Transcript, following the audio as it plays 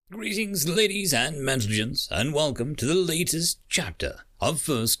Greetings, ladies and gentlemen, and welcome to the latest chapter of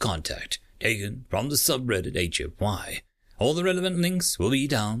First Contact, taken from the subreddit HFY. All the relevant links will be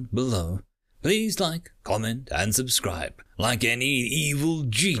down below. Please like, comment, and subscribe, like any evil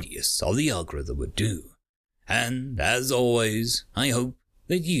genius of the algorithm would do. And, as always, I hope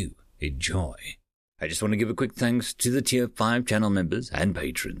that you enjoy. I just want to give a quick thanks to the Tier 5 channel members and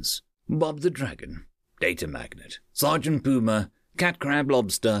patrons. Bob the Dragon, Data Magnet, Sergeant Puma, Cat Crab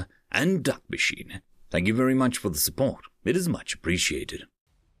Lobster, and Duck Machine. Thank you very much for the support. It is much appreciated.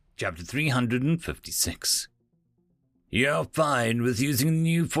 Chapter 356. You're fine with using the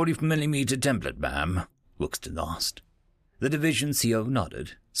new 40mm template, ma'am? Wookston asked. The division CO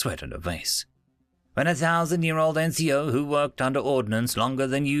nodded, sweat on her face. When a 1,000-year-old NCO who worked under ordnance longer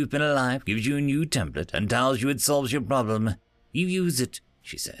than you've been alive gives you a new template and tells you it solves your problem, you use it,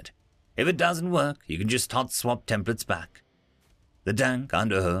 she said. If it doesn't work, you can just hot swap templates back. The tank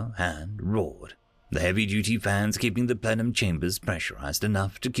under her hand roared, the heavy-duty fans keeping the plenum chambers pressurized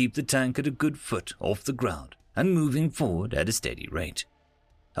enough to keep the tank at a good foot off the ground and moving forward at a steady rate.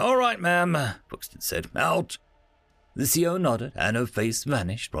 All right, ma'am, Buxton said. Out. The CO nodded and her face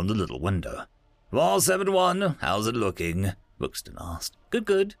vanished from the little window. Wall 7-1, how's it looking? Buxton asked.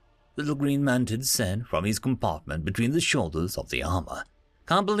 Good, the little green mantid said from his compartment between the shoulders of the armor.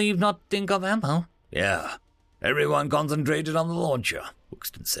 Can't believe not think of ammo. Yeah. Everyone concentrated on the launcher,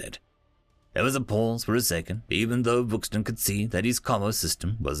 Buxton said. There was a pause for a second, even though Buxton could see that his commo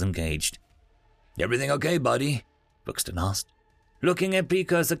system was engaged. Everything okay, buddy? Buxton asked. Looking at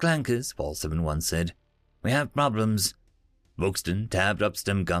precursor clankers, 471 said. We have problems. Buxton tabbed up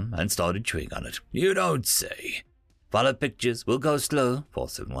stem gum and started chewing on it. You don't say. Follow pictures, we'll go slow,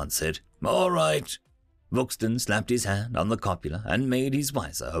 471 said. All right. Buxton slapped his hand on the copula and made his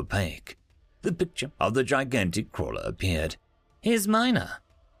visor opaque. The picture of the gigantic crawler appeared. Here's Minor.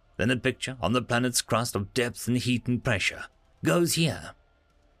 Then a picture on the planet's crust of depth and heat and pressure. Goes here.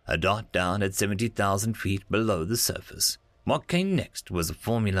 A dot down at 70,000 feet below the surface. What came next was a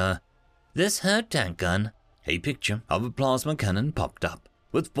formula. This hurt tank gun. A picture of a plasma cannon popped up,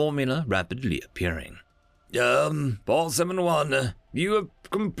 with formula rapidly appearing. 471, you have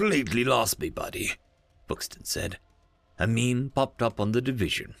completely lost me, buddy, Buxton said. A meme popped up on the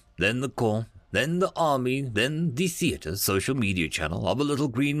division, then the Corps, then the Army, then the theater social media channel of a little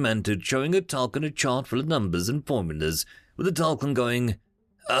green mantid showing a talk and a chart full of numbers and formulas, with the Talcon going,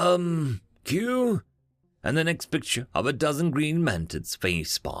 Q? And the next picture of a dozen green mantids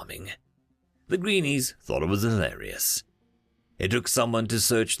face-palming. The greenies thought it was hilarious. It took someone to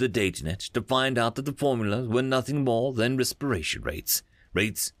search the datanet to find out that the formulas were nothing more than respiration rates,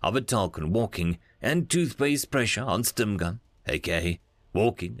 rates of a Talcon walking, and toothpaste pressure on stem gum, aka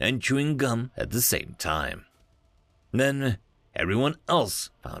walking and chewing gum at the same time. Then everyone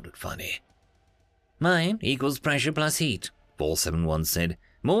else found it funny. Mine equals pressure plus heat, 471 said.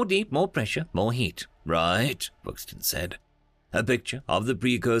 More deep, more pressure, more heat. Right, Buxton said. A picture of the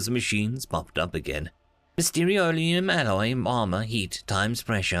precursor machines popped up again. Mysterioleum alloy armor heat times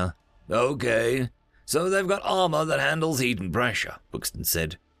pressure. Okay, so they've got armor that handles heat and pressure, Buxton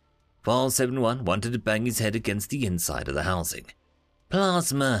said. 471 wanted to bang his head against the inside of the housing.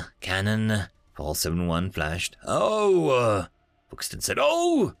 Plasma cannon, 471 flashed. Buxton said.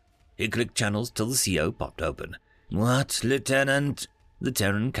 Oh! He clicked channels till the CO popped open. What, Lieutenant? The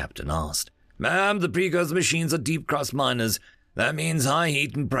Terran captain asked. Ma'am, the precursor machines are deep-crust miners. That means high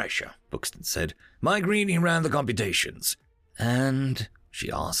heat and pressure, Buxton said. My greenie ran the computations. And,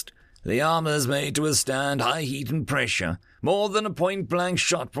 she asked, the armor is made to withstand high heat and pressure, more than a point-blank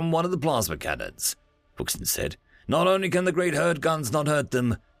shot from one of the plasma cannons, Buxton said. Not only can the great hurt guns not hurt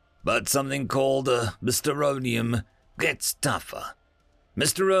them, but something called Mysteronium gets tougher.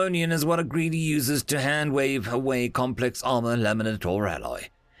 Mysteronium is what a greenie uses to hand-wave away complex armor, laminate, or alloy.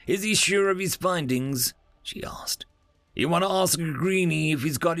 Is he sure of his findings? She asked. You want to ask a greenie if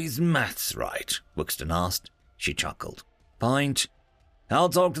he's got his maths right? Buxton asked. She chuckled. Point. I'll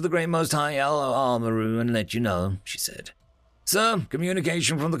talk to the Great Most High Armoru and let you know, she said. Sir,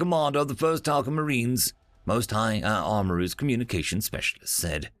 communication from the commander of the 1st Talcon Marines, Most High Armoru's communication specialist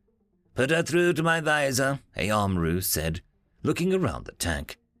said. Put her through to my visor, Armoru said, looking around the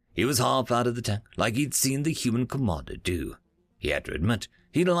tank. He was half out of the tank, like he'd seen the human commander do. He had to admit,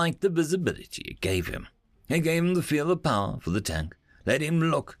 he liked the visibility it gave him. It gave him the feel of power for the tank, let him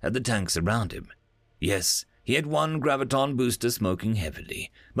look at the tanks around him. Yes, he had one graviton booster smoking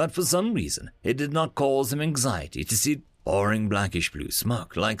heavily, but for some reason it did not cause him anxiety to see pouring blackish-blue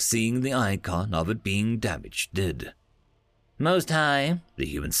smoke like seeing the icon of it being damaged did. Most High, the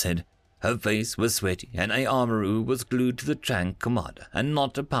human said, Her face was sweaty, and Amaru was glued to the tank commander and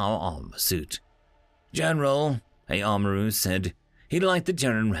not a power armor suit. "General," Amaru said. He liked the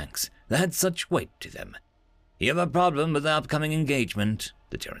Terran ranks that had such weight to them. "You have a problem with the upcoming engagement,"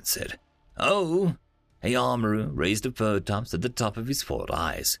 the Terran said. "Oh?" Amaru raised the photops at the top of his forward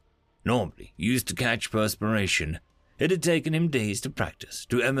eyes. Normally used to catch perspiration, it had taken him days to practice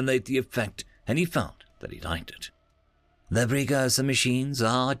to emulate the effect, and he found that he liked it. "The precursor machines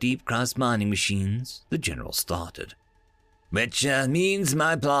are deep-crust mining machines," the general started. "Which means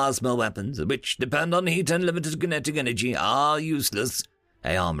my plasma weapons, which depend on heat and limited kinetic energy, are useless,"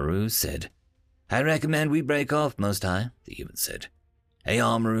 Amaru said. "I recommend we break off, Most High," the human said.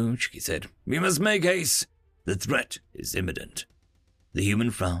 Amaru shook his head. "We must make haste. The threat is imminent." The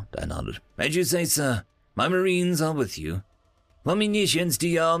human frowned and nodded. "As you say, sir. My marines are with you." "What munitions do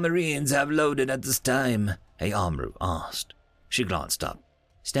your marines have loaded at this time?" Amaru asked. She glanced up.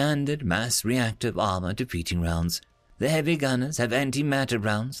 "Standard mass reactive armor defeating rounds. The heavy gunners have antimatter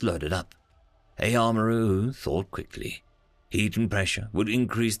rounds loaded up." Amaru thought quickly. Heat and pressure would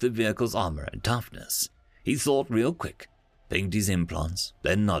increase the vehicle's armor and toughness. He thought real quick, pinked his implants,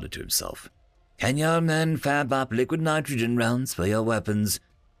 then nodded to himself. "Can your men fab up liquid nitrogen rounds for your weapons?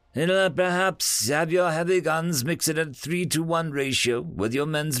 And perhaps have your heavy guns mix it at 3-to-1 ratio with your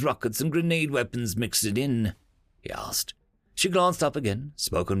men's rockets and grenade weapons mixed in?" he asked. She glanced up again,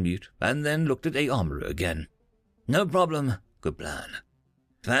 spoke on mute, and then looked at Amaru again. "No problem. Good plan."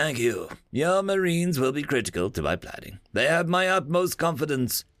 "Thank you. Your marines will be critical to my planning. They have my utmost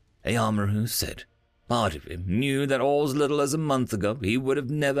confidence," Amaru said. Part of him knew that all as little as a month ago he would have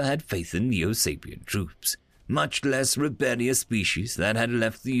never had faith in Neo-Sapien troops, much less rebellious species that had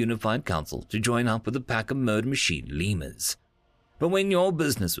left the Unified Council to join up with a pack of murder machine lemurs. But when your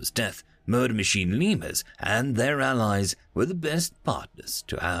business was death, murder machine lemurs and their allies were the best partners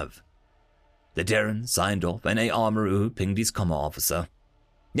to have. The Terran signed off, and Amaru pinged his comm officer.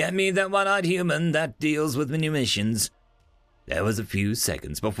 "Get me that one-eyed human that deals with munitions." There was a few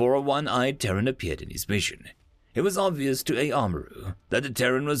seconds before a one-eyed Terran appeared in his vision. It was obvious to Amaru that the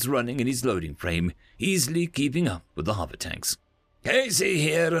Terran was running in his loading frame, easily keeping up with the hover tanks. "Casey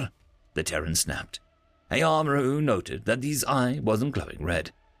here," the Terran snapped. Amaru noted that his eye wasn't glowing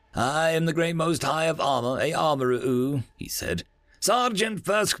red. "I am the great Most High of Armor, Amaru," he said. "Sergeant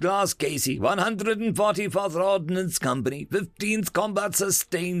First Class Casey, 144th Ordnance Company, 15th Combat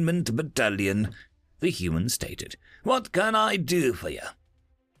Sustainment Battalion," the human stated. "What can I do for you?"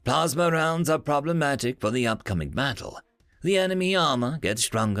 "Plasma rounds are problematic for the upcoming battle. The enemy armor gets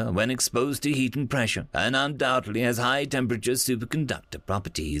stronger when exposed to heat and pressure, and undoubtedly has high-temperature superconductor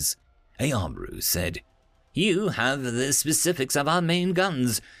properties," Amaru said. "You have the specifics of our main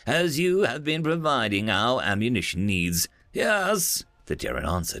guns, as you have been providing our ammunition needs." "Yes," the Terran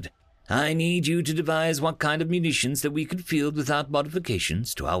answered. "I need you to devise what kind of munitions that we could field without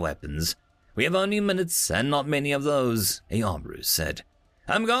modifications to our weapons. We have only minutes, and not many of those," Amaru said.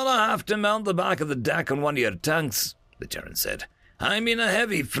 "I'm gonna have to mount the back of the deck on one of your tanks," the Terran said. "I'm in a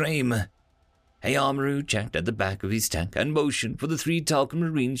heavy frame." Amaru checked at the back of his tank and motioned for the 3 Talcum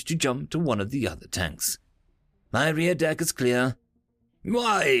Marines to jump to one of the other tanks. "My rear deck is clear."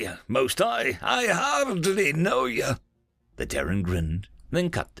 "Why, Most High, I hardly know you." The Terran grinned, then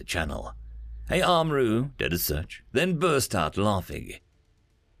cut the channel. Amaru did a search, then burst out laughing.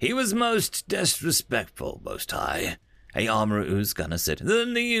 "He was most disrespectful, Most High," Amaru's gunner said. "The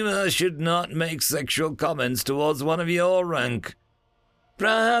Lemur should not make sexual comments towards one of your rank."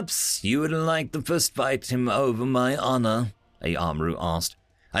 "Perhaps you would like to first fight him over my honor?" Amaru asked.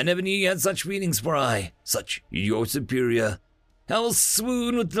 "I never knew you had such feelings for such your superior. I will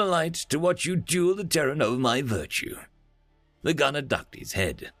swoon with delight to watch you duel the Terran over my virtue." The gunner ducked his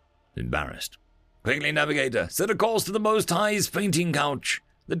head, embarrassed. "Quickly, navigator, set a course to the Most High's fainting couch."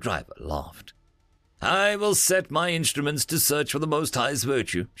 The driver laughed. "I will set my instruments to search for the Most High's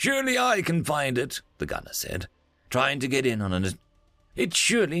virtue. Surely I can find it," the gunner said, trying to get in on it. "It's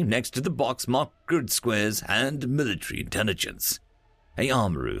surely next to the box marked grid squares and military intelligence."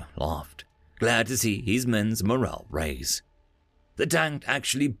 Amaru laughed, glad to see his men's morale raise. The tank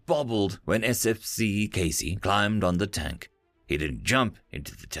actually bobbled when SFC Casey climbed on the tank. He didn't jump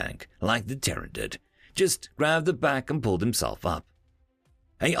into the tank like the Terran did, just grabbed the back and pulled himself up.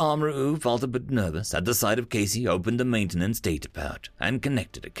 Amaru felt a bit nervous at the sight of Casey opened the maintenance data pad and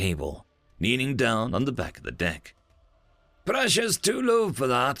connected a cable, kneeling down on the back of the deck. "Pressure's too low for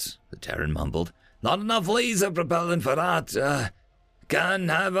that," the Terran mumbled. "Not enough laser propellant for that. Can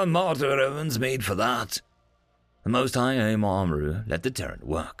have a mortar ovens made for that." The Most High Amaru let the Terran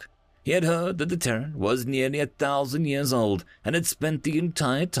work. He had heard that the Terran was nearly 1,000 years old and had spent the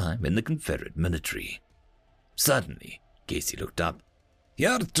entire time in the Confederate military. Suddenly, Casey looked up.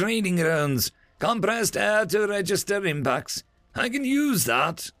 "Your training grounds. Compressed air to register impacts. I can use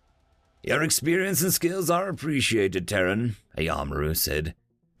that." "Your experience and skills are appreciated, Terran," Ayamaru said.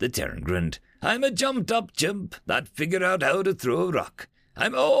 The Terran grinned. "I'm a jumped-up chimp that figured out how to throw a rock.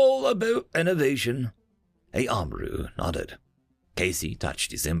 I'm all about innovation." Ayamaru nodded. Casey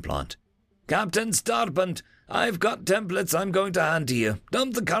touched his implant. "Captain Starpant, I've got templates I'm going to hand to you.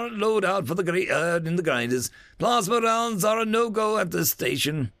 Dump the current load out for the great herd in the grinders. Plasma rounds are a no-go at this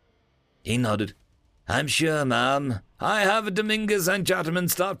station." He nodded. "I'm sure, ma'am. I have Dominguez and Chatterman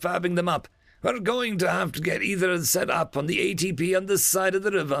start fabbing them up. We're going to have to get either set up on the ATP on this side of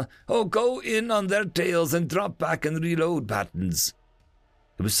the river, or go in on their tails and drop back and reload patterns."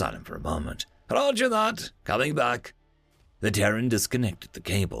 It was silent for a moment. "Roger that. Coming back." The Terran disconnected the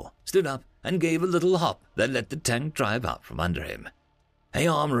cable, stood up, and gave a little hop that let the tank drive out from under him.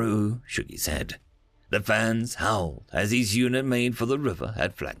 Ayamaru shook his head. The fans howled as his unit made for the river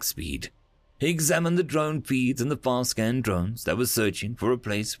at flank speed. He examined the drone feeds and the fast-scan drones that were searching for a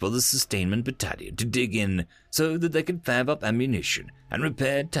place for the sustainment battalion to dig in so that they could fab up ammunition and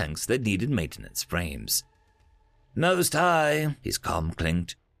repair tanks that needed maintenance frames. "Most high," his comm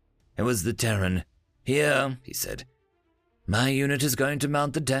clinked. It was the Terran. "Here," he said. "My unit is going to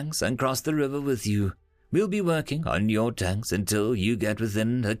mount the tanks and cross the river with you. We'll be working on your tanks until you get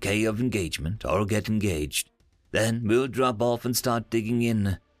within a K of engagement or get engaged. Then we'll drop off and start digging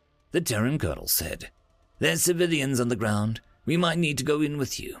in." The Terran colonel said, "There's civilians on the ground. We might need to go in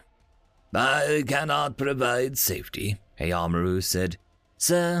with you." "I cannot provide safety," Ayamaru said.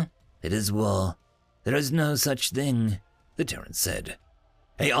 "Sir, it is war. There is no such thing," the Terran said.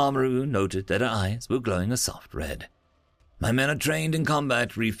 Ayamaru noted that her eyes were glowing a soft red. "My men are trained in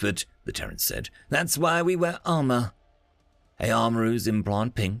combat, refit," the Terran said. "That's why we wear armor." Ayamaru's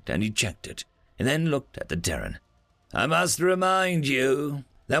implant pinked and he checked it, and then looked at the Terran. "I must remind you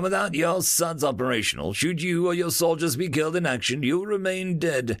that without your suds operational, should you or your soldiers be killed in action, you'll remain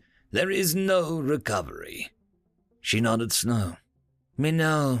dead. There is no recovery." She nodded slow. "Me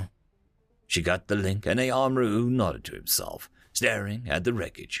know." She got the link, and Ayamaru nodded to himself, staring at the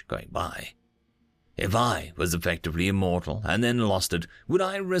wreckage going by. If I was effectively immortal and then lost it, would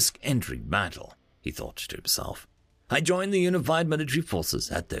I risk entering battle? He thought to himself. I joined the Unified Military Forces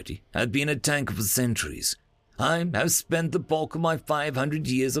at 30. I've been a tanker for centuries. I have spent the bulk of my 500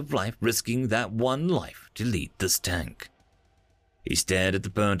 years of life risking that one life to lead this tank. He stared at the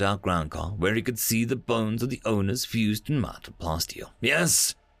burnt-out ground car where he could see the bones of the owners fused in metal plasteel.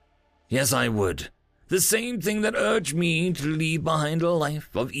 Yes, I would. The same thing that urged me to leave behind a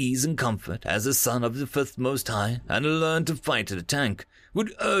life of ease and comfort as a son of the Fifth Most High and learn to fight at a tank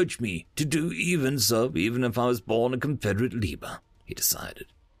would urge me to do even so, even if I was born a Confederate Lieber, he decided.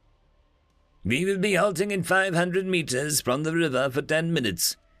 We will be halting in 500 meters from the river for 10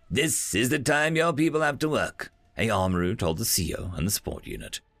 minutes. This is the time your people have to work, Ayamaru told the CO and the support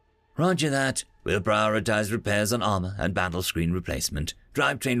unit. Roger that. We'll prioritize repairs on armor and battle screen replacement,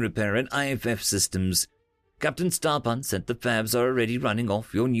 drivetrain repair and IFF systems. Captain Starpant said the fabs are already running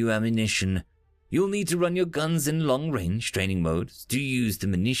off your new ammunition. You'll need to run your guns in long-range training mode to use the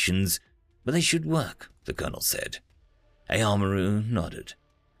munitions, but they should work, the colonel said. Ayamaru nodded.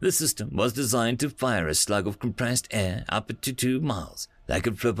 The system was designed to fire a slug of compressed air up to 2 miles that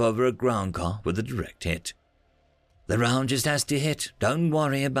could flip over a ground car with a direct hit. The round just has to hit. Don't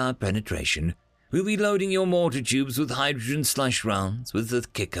worry about penetration. We'll be loading your mortar tubes with hydrogen slush rounds with the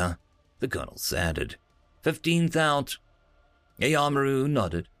kicker, the colonel added. 15th out. Ayamaru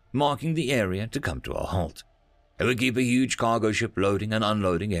nodded, marking the area to come to a halt. It would keep a huge cargo ship loading and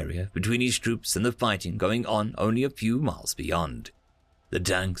unloading area between his troops and the fighting going on only a few miles beyond. The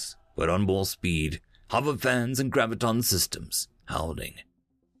tanks were on more speed, hover fans and graviton systems howling.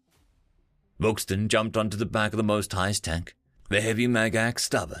 Buxton jumped onto the back of the Most High's tank, the heavy mag-axe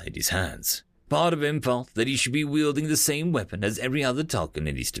stubber in his hands. Part of him felt that he should be wielding the same weapon as every other Tulkun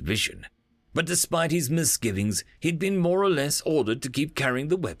in his division. But despite his misgivings, he'd been more or less ordered to keep carrying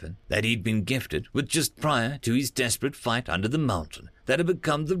the weapon that he'd been gifted with just prior to his desperate fight under the mountain that had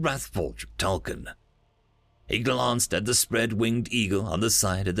become the Wrathforge of Tulkun. He glanced at the spread-winged eagle on the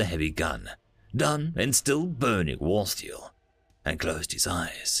side of the heavy gun, done and still burning war steel, and closed his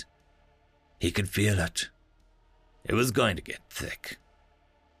eyes. He could feel it. It was going to get thick.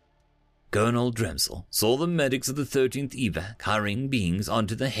 Colonel Dremsel saw the medics of the 13th evac hurrying beings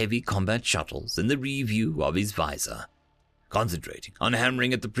onto the heavy combat shuttles in the review of his visor, concentrating on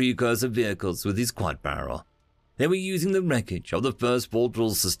hammering at the precursor vehicles with his quad barrel. They were using the wreckage of the first 4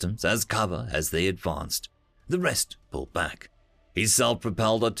 drill systems as cover as they advanced. The rest pulled back. His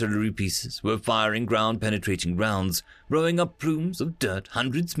self-propelled artillery pieces were firing ground-penetrating rounds, throwing up plumes of dirt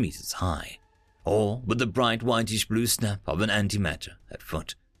hundreds meters high, or with the bright whitish-blue snap of an antimatter at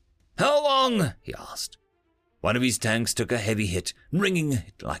foot. "How long?" he asked. One of his tanks took a heavy hit, ringing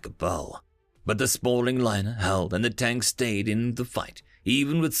it like a bell. But the sprawling liner held and the tank stayed in the fight,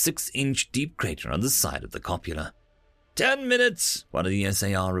 even with 6-inch deep crater on the side of the copula. 10 minutes, one of the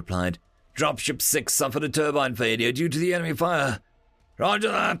SAR replied. Dropship 6 suffered a turbine failure due to the enemy fire. Roger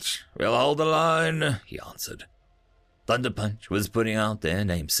that. We'll hold the line, he answered. Thunder Punch was putting out their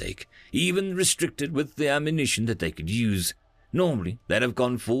namesake, even restricted with the ammunition that they could use. Normally, they'd have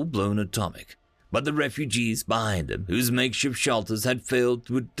gone full-blown atomic. But the refugees behind them, whose makeshift shelters had failed,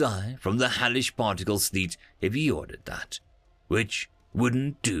 would die from the hellish particle sleet if he ordered that, which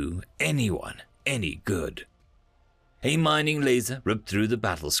wouldn't do anyone any good. A mining laser ripped through the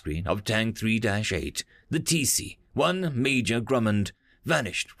battle screen of Tank 3-8. The TC, one Major Grummond,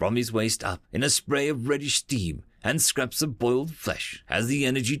 vanished from his waist up in a spray of reddish steam and scraps of boiled flesh as the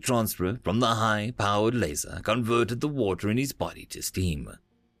energy transfer from the high-powered laser converted the water in his body to steam.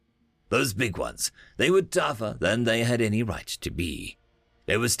 Those big ones, they were tougher than they had any right to be.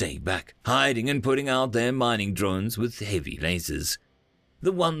 They were staying back, hiding and putting out their mining drones with heavy lasers.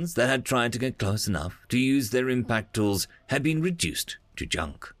 The ones that had tried to get close enough to use their impact tools had been reduced to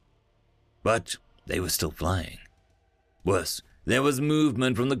junk. But they were still flying. Worse, there was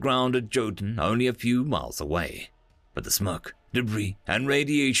movement from the ground at Jotun only a few miles away. But the smoke, debris, and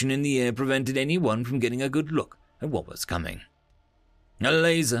radiation in the air prevented anyone from getting a good look at what was coming. A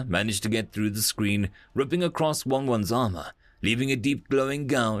laser managed to get through the screen, ripping across one's armor, leaving a deep glowing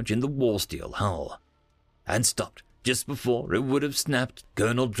gouge in the war steel hull, and stopped just before it would have snapped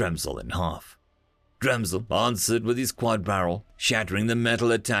Colonel Dremsel in half. Dremsel answered with his quad barrel, shattering the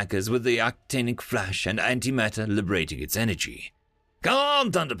metal attackers with the actinic flash and antimatter liberating its energy. Come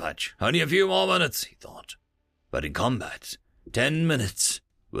on, Thunderpunch, only a few more minutes, he thought. But in combat, 10 minutes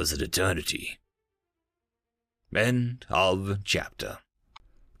was an eternity. End of chapter.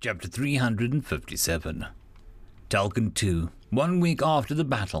 Chapter 357. Talcon 2, 1 week after the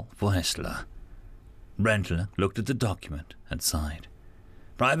battle for Hessler. Brentler looked at the document and sighed.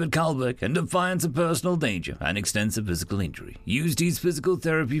 Private Kalbeck, in defiance of personal danger and extensive physical injury, used his physical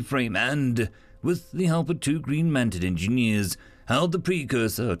therapy frame and, with the help of 2 green-manted engineers, held the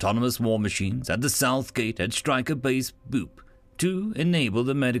precursor autonomous war machines at the south gate at Stryker Base Boop to enable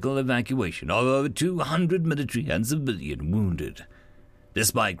the medical evacuation of over 200 military and civilian wounded.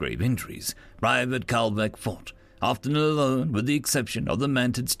 Despite grave injuries, Private Kalbeck fought, often alone with the exception of the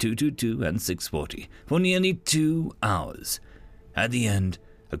Mantids 222 and 640, for nearly 2 hours. At the end,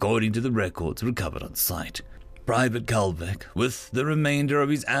 according to the records recovered on site, Private Kalbeck, with the remainder of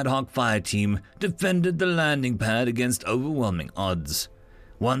his ad hoc fire team, defended the landing pad against overwhelming odds.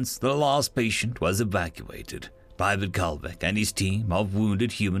 Once the last patient was evacuated, Private Kalbeck and his team of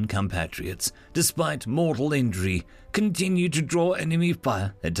wounded human compatriots, despite mortal injury, continued to draw enemy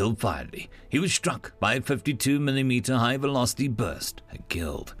fire until finally he was struck by a 52mm high-velocity burst and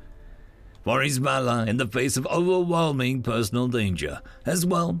killed. For his valor in the face of overwhelming personal danger, as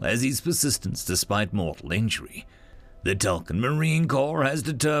well as his persistence despite mortal injury, the Talcon Marine Corps has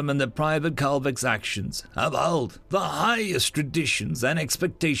determined that Private Kalbeck's actions upheld the highest traditions and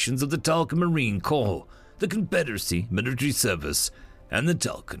expectations of the Talcon Marine Corps, the Confederacy Military Service, and the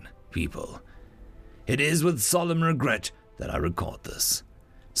Talcon people. It is with solemn regret that I record this.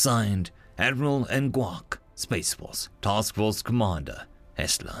 Signed, Admiral Nguak, Space Force, Task Force Commander,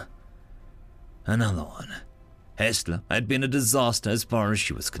 Hessler. Another one. Hessler had been a disaster as far as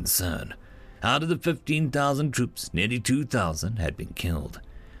she was concerned. Out of the 15,000 troops, nearly 2,000 had been killed.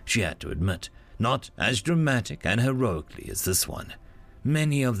 She had to admit, not as dramatic and heroically as this one.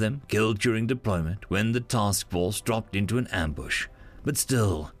 Many of them killed during deployment when the task force dropped into an ambush, but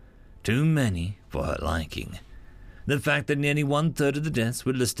still, too many for her liking. The fact that nearly 1/3 of the deaths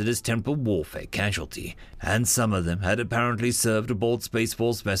were listed as temporal warfare casualty, and some of them had apparently served aboard Space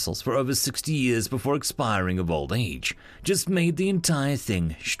Force vessels for over 60 years before expiring of old age, just made the entire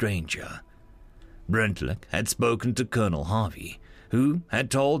thing stranger. Brentlick had spoken to Colonel Harvey, who had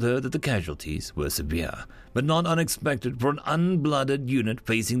told her that the casualties were severe, but not unexpected for an unblooded unit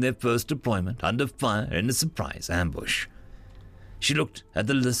facing their first deployment under fire in a surprise ambush. She looked at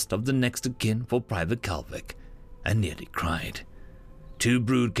the list of the next of kin for Private Kalbeck and nearly cried. 2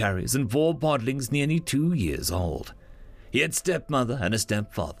 brood carriers and 4 podlings nearly 2 years old. He had stepmother and a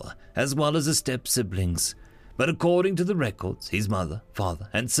stepfather, as well as a step-siblings. But according to the records, his mother, father,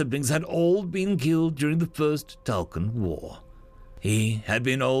 and siblings had all been killed during the First Talcan War. He had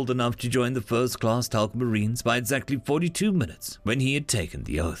been old enough to join the first-class Talcan Marines by exactly 42 minutes when he had taken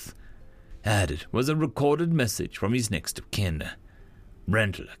the oath. Added was a recorded message from his next of kin.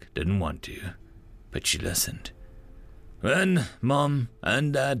 Rentelek didn't want to, but she listened. When Mom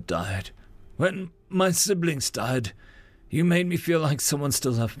and Dad died, when my siblings died, you made me feel like someone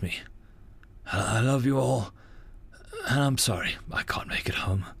still loved me. I love you all, and I'm sorry I can't make it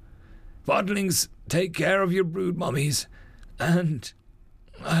home. Fodlings, take care of your brood mummies, and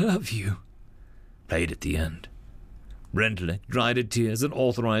I love you. Played at the end. Rentelek dried her tears and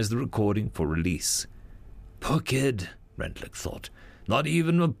authorized the recording for release. Poor kid, Rentelek thought, not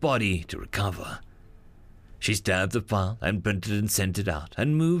even a body to recover. She stabbed the file and printed and sent it out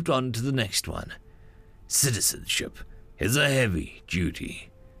and moved on to the next one. Citizenship is a heavy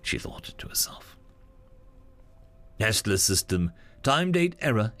duty, she thought to herself. Hessler system, time date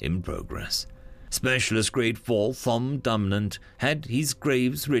error in progress. Specialist grade 4 Thom Dominant had his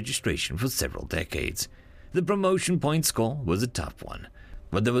Graves registration for several decades. The promotion point score was a tough one,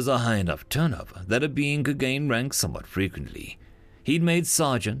 but there was a high enough turnover that a being could gain rank somewhat frequently. He'd made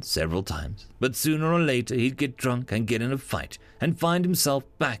sergeant several times, but sooner or later he'd get drunk and get in a fight and find himself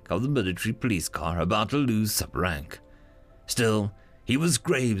back of the military police car about to lose sub-rank. Still, he was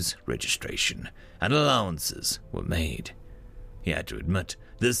Graves' registration, and allowances were made. He had to admit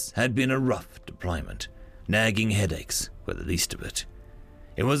this had been a rough deployment. Nagging headaches were the least of it.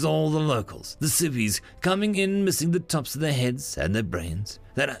 It was all the locals, the civvies, coming in missing the tops of their heads and their brains,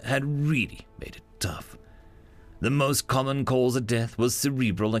 that had really made it tough. The most common cause of death was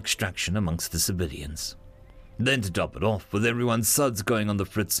cerebral extraction amongst the civilians. Then to top it off, with everyone's suds going on the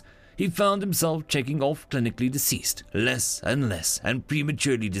fritz, he found himself checking off clinically deceased, less, and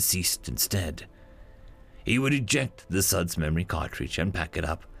prematurely deceased instead. He would eject the suds memory cartridge and pack it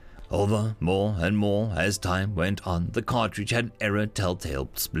up. Although more and more as time went on, the cartridge had error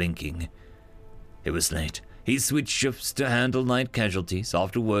telltales blinking. It was late. He switched shifts to handle night casualties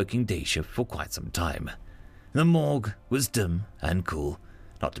after working day shift for quite some time. The morgue was dim and cool,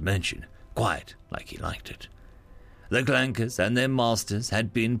 not to mention quiet like he liked it. The clankers and their masters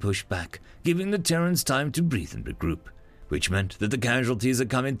had been pushed back, giving the Terrans time to breathe and regroup, which meant that the casualties had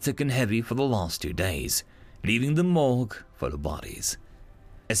come in thick and heavy for the last 2 days, leaving the morgue full of bodies.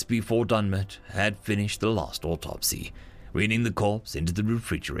 SP4 Dunmet had finished the last autopsy, reading the corpse into the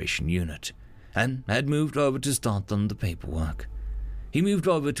refrigeration unit, and had moved over to start on the paperwork. He moved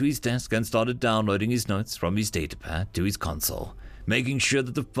over to his desk and started downloading his notes from his datapad to his console, making sure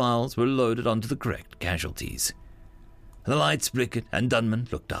that the files were loaded onto the correct casualties. The lights flickered and Dunman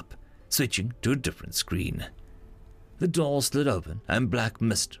looked up, switching to a different screen. The door slid open and black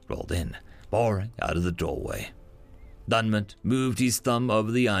mist rolled in, pouring out of the doorway. Dunman moved his thumb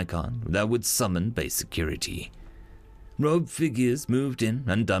over the icon that would summon base security. Robed figures moved in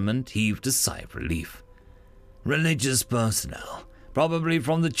and Dunman heaved a sigh of relief. Religious personnel. Probably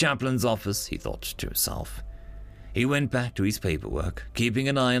from the chaplain's office, he thought to himself. He went back to his paperwork, keeping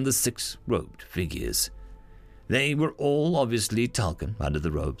an eye on the 6 robed figures. They were all obviously Talcan under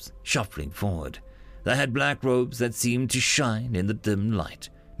the robes, shuffling forward. They had black robes that seemed to shine in the dim light,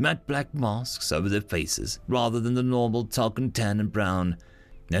 matte black masks over their faces rather than the normal Talcan tan and brown,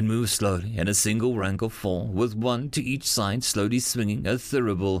 and moved slowly in a single rank of 4, with one to each side slowly swinging a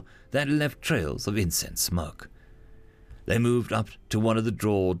thurible that left trails of incense smoke. They moved up to one of the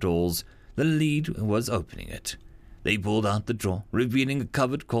drawer doors. The lead was opening it. They pulled out the drawer, revealing a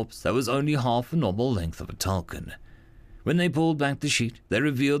covered corpse that was only half the normal length of a Talcan. When they pulled back the sheet, they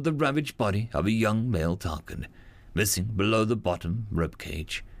revealed the ravaged body of a young male Talcan, missing below the bottom rib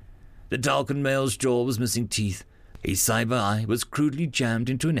cage. The Talcan male's jaw was missing teeth. His cyber eye was crudely jammed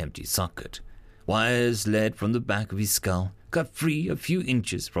into an empty socket. Wires led from the back of his skull, cut free a few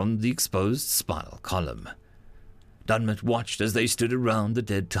inches from the exposed spinal column. Dunmet watched as they stood around the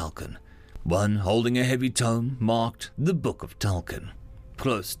dead Talcan. One holding a heavy tome marked the Book of Talcan,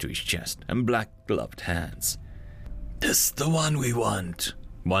 close to his chest and black-gloved hands. "This the one we want,"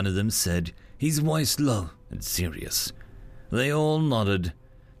 one of them said, his voice low and serious. They all nodded.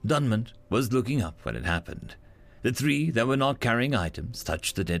 Dunmet was looking up when it happened. The 3 that were not carrying items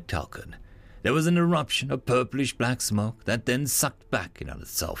touched the dead Talcan. There was an eruption of purplish-black smoke that then sucked back in on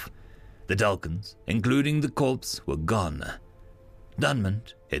itself. The Talcans, including the corpse, were gone. Dunman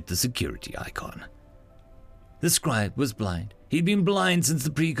hit the security icon. The scribe was blind. He'd been blind since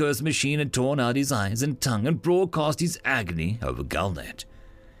the precursor machine had torn out his eyes and tongue and broadcast his agony over Galnet.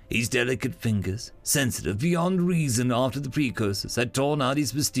 His delicate fingers, sensitive beyond reason after the precursors had torn out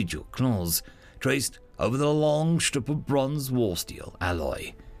his vestigial claws, traced over the long strip of bronze war steel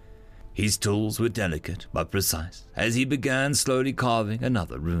alloy. His tools were delicate but precise as he began slowly carving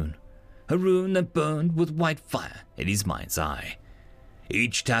another rune, a rune that burned with white fire in his mind's eye.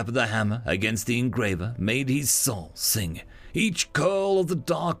 Each tap of the hammer against the engraver made his soul sing. Each curl of the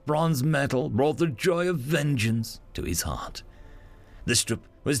dark bronze metal brought the joy of vengeance to his heart. The strip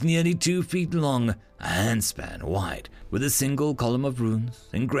was nearly 2 feet long, a handspan wide, with a single column of runes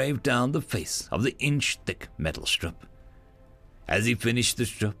engraved down the face of the inch-thick metal strip. As he finished the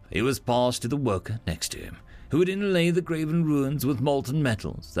strip, it was passed to the worker next to him, who would inlay the graven runes with molten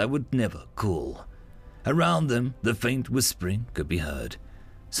metals that would never cool. Around them, the faint whispering could be heard.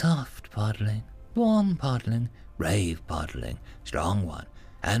 Soft parting, warm parting, brave parting, strong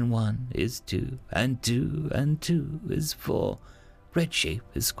one is 2, and 2 and 2 is 4. Red shape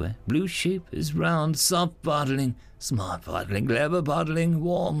is square, blue shape is round, soft parting, smart parting, clever parting,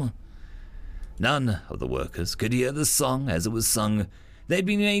 warm. None of the workers could hear the song as it was sung. They'd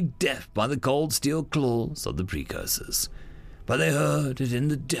been made deaf by the cold steel claws of the precursors, but they heard it in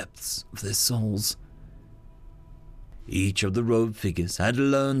the depths of their souls. Each of the robed figures had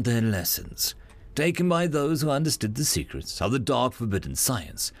learned their lessons, taken by those who understood the secrets of the dark forbidden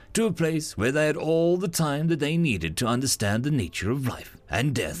science, to a place where they had all the time that they needed to understand the nature of life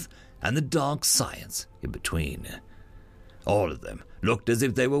and death and the dark science in between. All of them looked as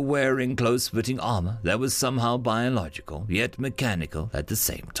if they were wearing close-fitting armor that was somehow biological yet mechanical at the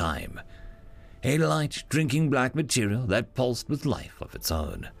same time. A light, drinking black material that pulsed with life of its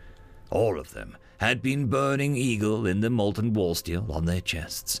own. All of them had been burning eagle in the molten wall steel on their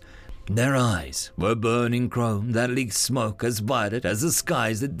chests. Their eyes were burning chrome that leaked smoke as violet as the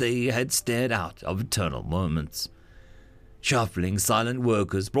skies that they had stared out of eternal moments. Shuffling, silent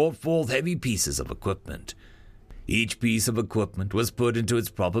workers brought forth heavy pieces of equipment. Each piece of equipment was put into its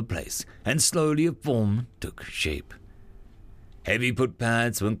proper place, and slowly a form took shape. Heavy foot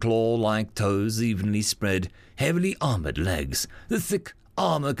pads and claw-like toes evenly spread, heavily armored legs, the thick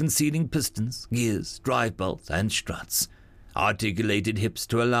armor concealing pistons, gears, drive belts, and struts. Articulated hips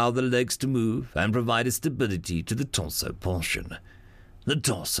to allow the legs to move and provided stability to the torso portion. The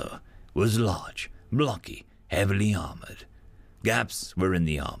torso was large, blocky, heavily armored. Gaps were in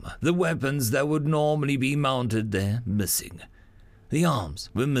the armor, the weapons that would normally be mounted there missing. The arms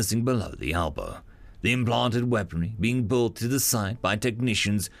were missing below the elbow, the implanted weaponry being built to the side by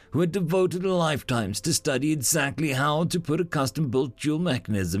technicians who had devoted lifetimes to study exactly how to put a custom-built dual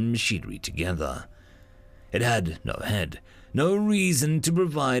mechanism machinery together. It had no head, no reason to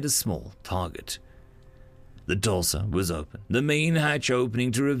provide a small target. The torso was open, the main hatch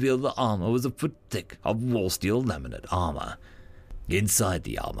opening to reveal the armor was a foot thick of wall steel laminate armor. Inside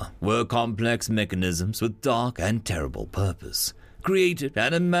the armor were complex mechanisms with dark and terrible purpose, created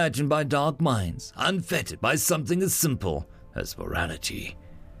and imagined by dark minds, unfettered by something as simple as morality.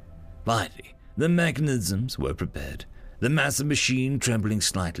 Finally, the mechanisms were prepared, the massive machine trembling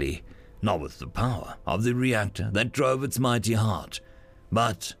slightly, not with the power of the reactor that drove its mighty heart,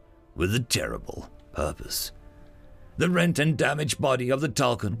 but with a terrible purpose. The rent and damaged body of the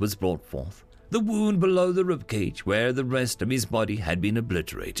Tulkun was brought forth. The wound below the ribcage, where the rest of his body had been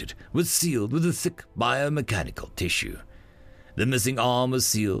obliterated, was sealed with a thick biomechanical tissue. The missing arm was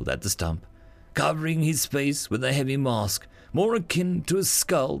sealed at the stump, covering his face with a heavy mask, more akin to a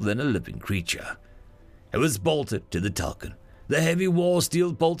skull than a living creature. It was bolted to the Tulkun, the heavy war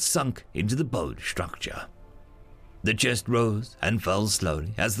steel bolt sunk into the bone structure. The chest rose and fell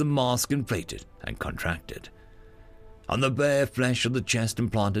slowly as the mask inflated and contracted. On the bare flesh of the chest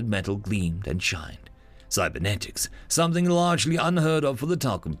implanted metal gleamed and shined. Cybernetics, something largely unheard of for the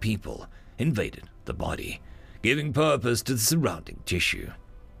Tulkun people, invaded the body, giving purpose to the surrounding tissue.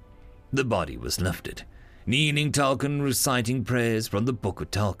 The body was lifted, kneeling Tulkun reciting prayers from the Book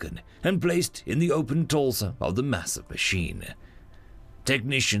of Tulkun, and placed in the open torso of the massive machine.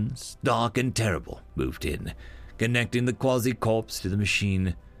 Technicians, dark and terrible, moved in, connecting the quasi-corpse to the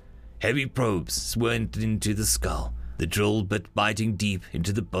machine. Heavy probes went into the skull, the drill bit biting deep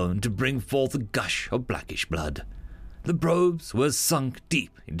into the bone to bring forth a gush of blackish blood. The probes were sunk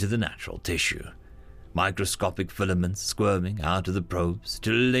deep into the natural tissue, microscopic filaments squirming out of the probes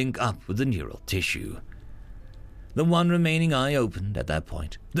to link up with the neural tissue. The one remaining eye opened at that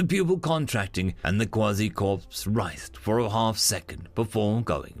point, the pupil contracting, and the quasi-corpse writhed for a half-second before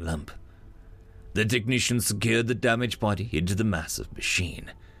going limp. The technician secured the damaged body into the massive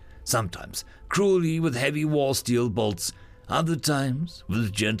machine, sometimes cruelly with heavy war steel bolts, other times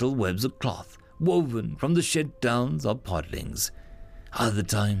with gentle webs of cloth woven from the shed downs of podlings, other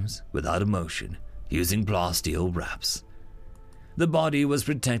times without emotion, using plasteel wraps. The body was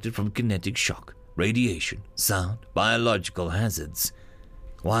protected from kinetic shock radiation, sound, biological hazards.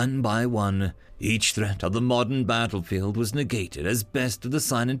 One by one, each threat of the modern battlefield was negated as best of the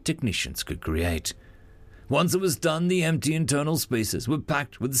silent technicians could create. Once it was done, the empty internal spaces were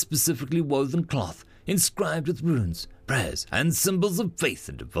packed with specifically woven cloth inscribed with runes, prayers, and symbols of faith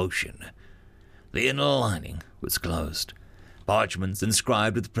and devotion. The inner lining was closed. Parchments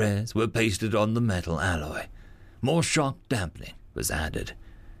inscribed with prayers were pasted on the metal alloy. More shock dampening was added.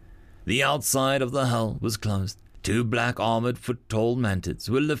 The outside of the hull was closed. 2 black armored foot-tall mantids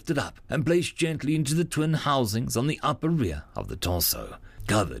were lifted up and placed gently into the twin housings on the upper rear of the torso,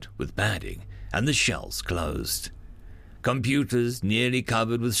 covered with padding, and the shells closed. Computers nearly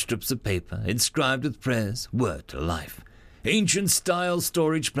covered with strips of paper inscribed with prayers were to life. Ancient-style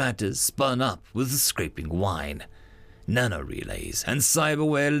storage platters spun up with the scraping wine. Nano-relays and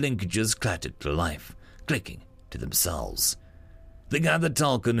cyberware linkages clattered to life, clicking to themselves. The gathered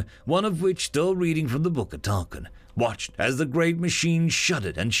Tarkin, one of which still reading from the Book of Tarkin, watched as the great machine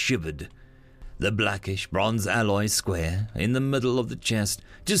shuddered and shivered. The blackish bronze alloy square in the middle of the chest,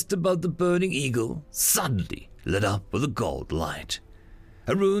 just above the burning eagle, suddenly lit up with a gold light.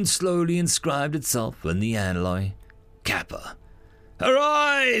 A rune slowly inscribed itself in the alloy. Kappa.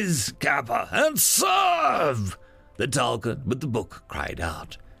 "Arise, Kappa, and serve!" the Tarkin with the book cried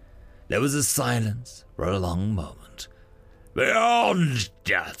out. There was a silence for a long moment. "Beyond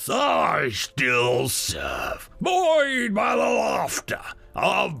death, I still serve, buoyed by the laughter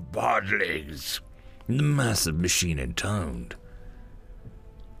of bodlings," the massive machine intoned.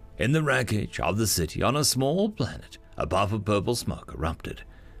 In the wreckage of the city on a small planet, a puff of purple smoke erupted,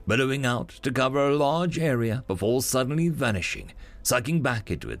 billowing out to cover a large area before suddenly vanishing, sucking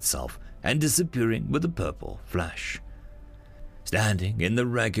back into itself and disappearing with a purple flash. Standing in the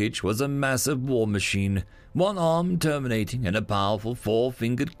wreckage was a massive war machine, one arm terminating in a powerful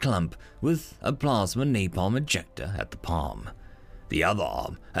 4-fingered clump with a plasma napalm ejector at the palm. The other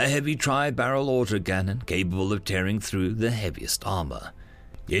arm, a heavy tri-barrel autocannon capable of tearing through the heaviest armor.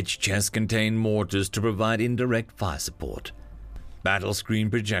 Its chest contained mortars to provide indirect fire support. Battle screen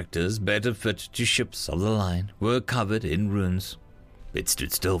projectors, better fit to ships of the line, were covered in runes. It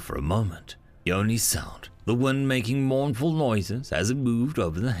stood still for a moment, the only sound, the wind making mournful noises as it moved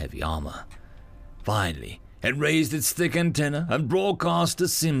over the heavy armor. Finally, it raised its thick antenna and broadcast a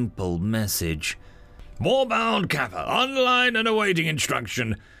simple message. "Warbound Kappa, online and awaiting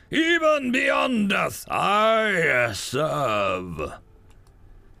instruction. Even beyond death, I serve."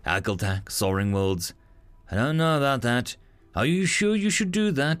 Akeltak, Soaring Worlds. "I don't know about that. Are you sure you should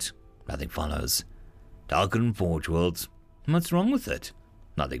do that?" Nothing follows. Tarkin, Forge Worlds. "What's wrong with it?"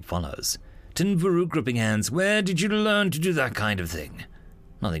 Nothing follows. Tinvaru, Gripping Hands. "Where did you learn to do that kind of thing?"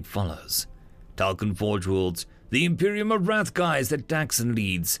 Nothing follows. Tarkin, Forge Worlds. "The Imperium of Wrath guys that Daxon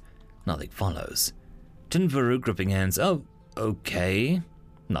leads." Nothing follows. Tinvaru, Gripping Hands. "Oh, okay."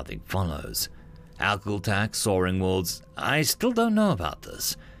 Nothing follows. Akeltak, Soaring Worlds. "I still don't know about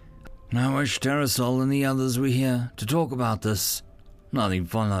this. I wish Terrasol and the others were here to talk about this." Nothing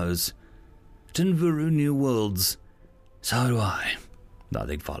follows. Tinvaru, New Worlds. "So do I."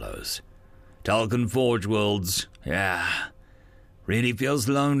 Nothing follows. Tarkin, Forge Worlds. "Yeah, really feels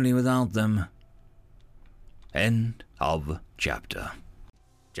lonely without them." End of chapter.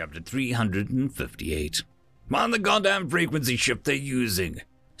 Chapter 358. "On the goddamn frequency shift they're using,"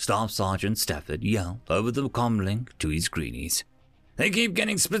 Staff Sergeant Stafford yelled over the comlink to his greenies. "They keep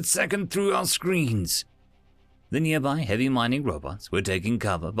getting split-second through our screens." The nearby heavy mining robots were taking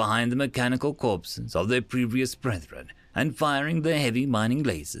cover behind the mechanical corpses of their previous brethren and firing their heavy mining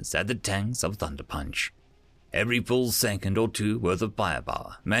lasers at the tanks of Thunder Punch. Every full second or two worth of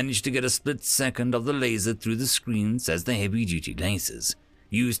firepower managed to get a split second of the laser through the screens as the heavy-duty lasers,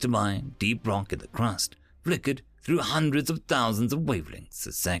 used to mine deep rock in the crust, flickered through hundreds of thousands of wavelengths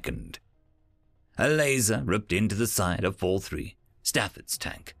a second. A laser ripped into the side of 4-3, Stafford's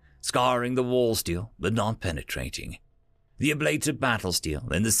tank, scarring the wall steel but not penetrating. The ablated battle steel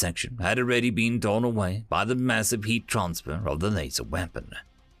in the section had already been torn away by the massive heat transfer of the laser weapon.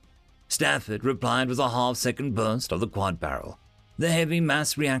 Stafford replied with a half-second burst of the quad barrel, the heavy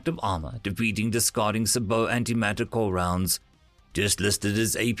mass reactive armor defeating discarding Sabot antimatter core rounds. Just listed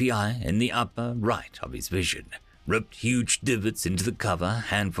as API in the upper right of his vision, ripped huge divots into the cover a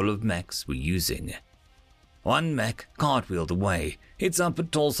handful of mechs were using. One mech cartwheeled away, its upper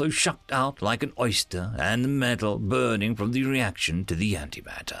torso shucked out like an oyster and the metal burning from the reaction to the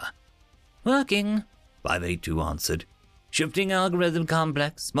antimatter. "Working," 582 answered. "Shifting algorithm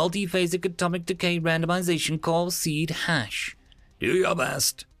complex, multiphasic atomic decay randomization core seed hash." "Do your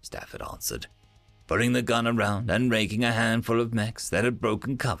best," Stafford answered, putting the gun around and raking a handful of mechs that had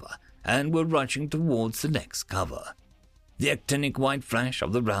broken cover and were rushing towards the next cover. The actinic white flash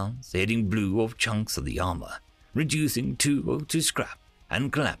of the rounds hitting blue off chunks of the armor, reducing 2 to scrap,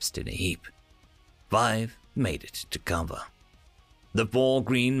 and collapsed in a heap. 5 made it to cover. The 4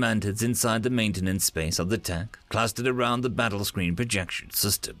 green mantids inside the maintenance space of the tank clustered around the battle screen projection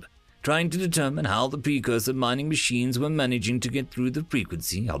system, trying to determine how the precursor mining machines were managing to get through the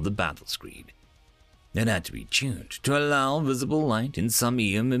frequency of the battle screen. It had to be tuned to allow visible light in some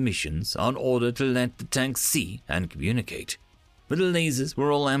EM emissions in order to let the tank see and communicate, but the lasers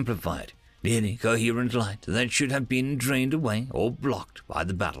were all amplified, nearly coherent light that should have been drained away or blocked by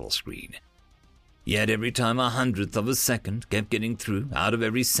the battle screen. Yet every time 1/100th of a second kept getting through out of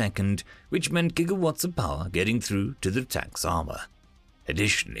every second, which meant gigawatts of power getting through to the tank's armor.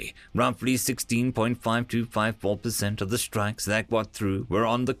 Additionally, roughly 16.5254% of the strikes that got through were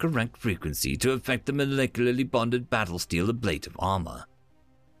on the correct frequency to affect the molecularly bonded battle steel ablative armor.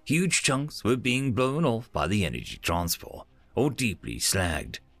 Huge chunks were being blown off by the energy transfer, or deeply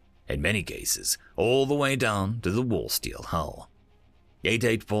slagged, in many cases all the way down to the wall steel hull.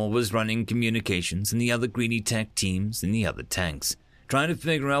 884 was running communications in the other Greeny Tech teams in the other tanks, trying to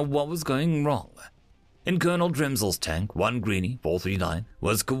figure out what was going wrong. In Colonel Dremsel's tank, 1 Greeny 439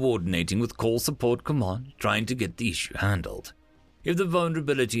 was coordinating with Core Support Command, trying to get the issue handled. If the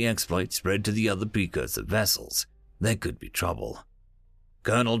vulnerability exploit spread to the other precursor vessels, there could be trouble.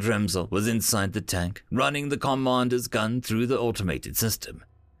 Colonel Dremsel was inside the tank, running the commander's gun through the automated system.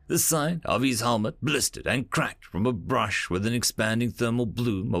 The side of his helmet blistered and cracked from a brush with an expanding thermal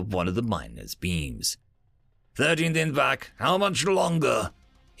bloom of one of the miner's beams. 13th in back, how much longer?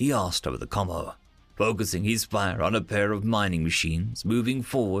 He asked over the commo, focusing his fire on a pair of mining machines moving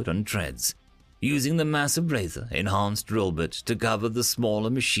forward on treads, using the massive laser-enhanced drill bit to cover the smaller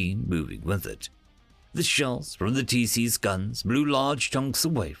machine moving with it. The shells from the TC's guns blew large chunks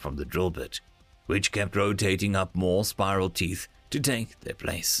away from the drill bit, which kept rotating up more spiral teeth to take their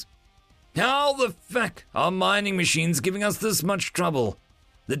place. How the feck are mining machines giving us this much trouble?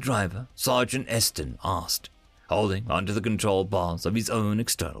 The driver, Sergeant Eston, asked, holding onto the control bars of his own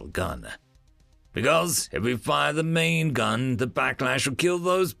external gun. Because if we fire the main gun, the backlash will kill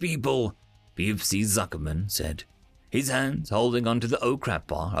those people, PFC Zuckerman said, his hands holding onto the O-crap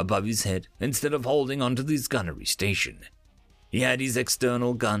bar above his head instead of holding onto his gunnery station. He had his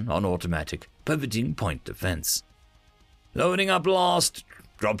external gun on automatic, pivoting point defense. Loading up last.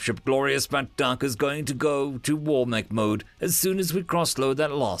 Dropship Glorious Fat Duck is going to go to war mech mode as soon as we cross-load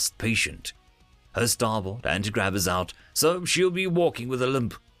that last patient. Her starboard anti-grav is out, so she'll be walking with a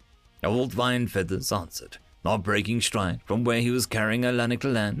limp. Old Vine Feathers answered, not breaking stride from where he was carrying a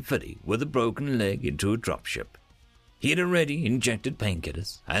Lanikalan filly with a broken leg into a dropship. He had already injected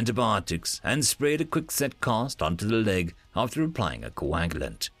painkillers, antibiotics, and sprayed a quick-set cast onto the leg after applying a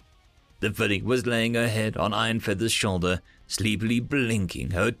coagulant. The filly was laying her head on Iron Feather's shoulder, sleepily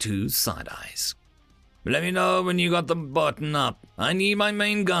blinking her 2 side eyes. Let me know when you got the button up. I need my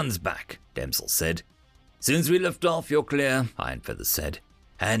main guns back, Dempsey said. Soon as we lift off, you're clear, Iron Feather said,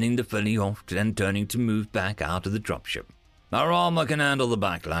 handing the filly off and turning to move back out of the dropship. Our armor can handle the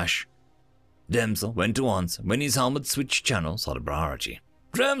backlash. Dempsey went to answer when his helmet switched channels on a priority.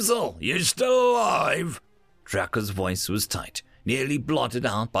 Dempsey, you still alive? Tracker's voice was tight, nearly blotted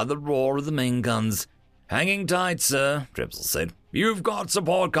out by the roar of the main guns. Hanging tight, sir, Dremsel said. You've got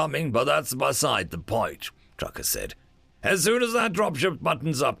support coming, but that's beside the point, Trucker said. As soon as that dropship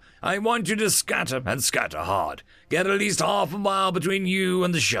buttons up, I want you to scatter, and scatter hard. Get at least half a mile between you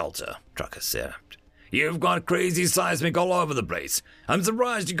and the shelter, Trucker said. You've got crazy seismic all over the place. I'm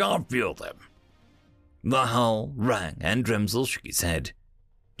surprised you can't feel them. The hull rang, and Dremsel shook his head.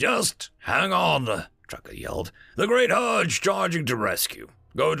 Just hang on, Trucker yelled. The Great Hurge charging to rescue.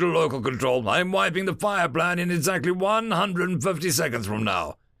 Go to local control. I'm wiping the fire plan in exactly 150 seconds from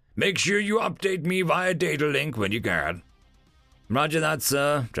now. Make sure you update me via data link when you can. Roger that,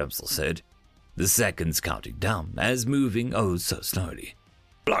 sir, Dremsel said, the seconds counting down as moving oh so slowly.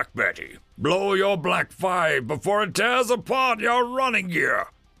 Black Betty, blow your Black 5 before it tears apart your running gear,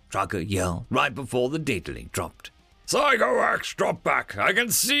 Trucker yelled right before the data link dropped. Psycho X, drop back. I can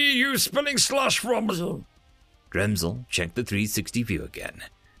see you spilling slush from... Dremsel checked the 360 view again.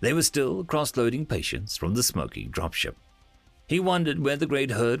 They were still cross-loading patients from the smoking dropship. He wondered where the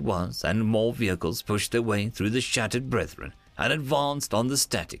great herd was, and more vehicles pushed their way through the shattered brethren and advanced on the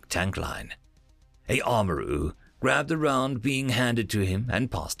static tank line. A armoroo grabbed the round being handed to him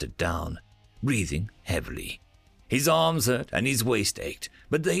and passed it down, breathing heavily. His arms hurt and his waist ached,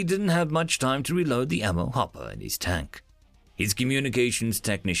 but they didn't have much time to reload the ammo hopper in his tank. His communications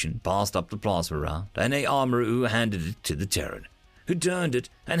technician passed up the plasma round, and a armoroo handed it to the Terran, who turned it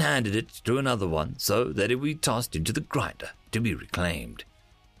and handed it to another one so that it would be tossed into the grinder to be reclaimed.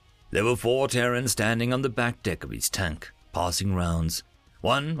 There were 4 Terrans standing on the back deck of his tank, passing rounds,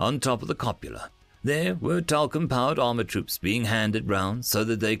 one on top of the copula. There were talcum-powered armor troops being handed rounds so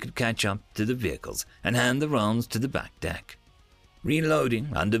that they could catch up to the vehicles and hand the rounds to the back deck. Reloading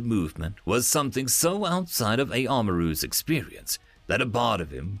under movement was something so outside of Amaru's experience that a part of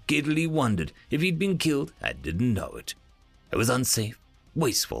him giddily wondered if he'd been killed and didn't know it. It was unsafe,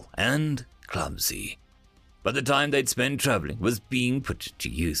 wasteful, and clumsy. But the time they'd spent traveling was being put to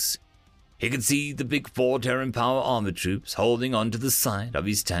use. He could see the big 4 Terran power armor troops holding onto the side of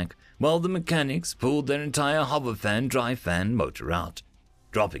his tank while the mechanics pulled their entire hover fan dry fan motor out,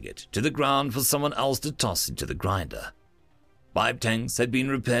 dropping it to the ground for someone else to toss into the grinder. 5 tanks had been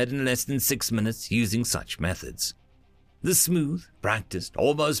repaired in less than 6 minutes using such methods. The smooth, practiced,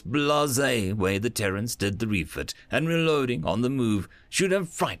 almost blasé way the Terrans did the refit and reloading on the move should have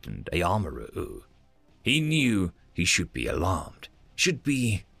frightened Amaru. He knew he should be alarmed, should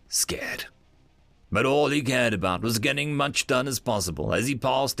be scared. But all he cared about was getting much done as possible as he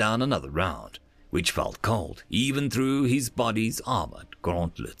passed down another round, which felt cold even through his body's armored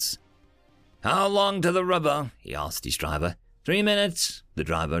gauntlets. "How long to the rubber?" he asked his driver. 3 minutes, the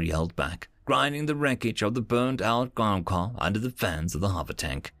driver yelled back, grinding the wreckage of the burnt-out ground car under the fans of the hover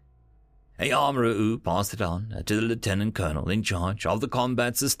tank. Amaru passed it on to the lieutenant colonel in charge of the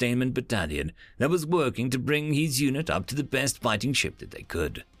combat sustainment battalion that was working to bring his unit up to the best fighting ship that they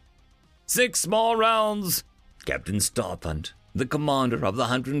could. 6 more rounds, Captain Starpunt, the commander of the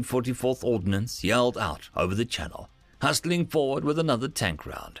 144th Ordnance, yelled out over the channel, hustling forward with another tank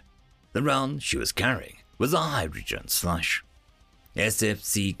round. The round she was carrying was a hydrogen slush.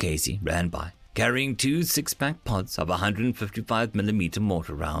 SFC Casey ran by, carrying 2 6-pack pods of 155mm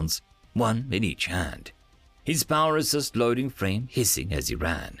mortar rounds, one in each hand, his power assist loading frame hissing as he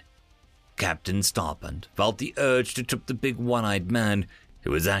ran. Captain Starpunt felt the urge to trip the big one-eyed man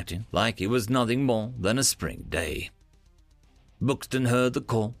who was acting like it was nothing more than a spring day. Buxton heard the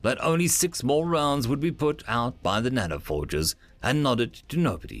call that only 6 more rounds would be put out by the nanoforgers and nodded to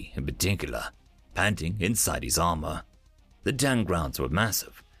nobody in particular, panting inside his armor. The tank rounds were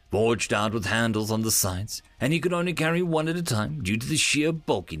massive, forged out with handles on the sides, and he could only carry one at a time due to the sheer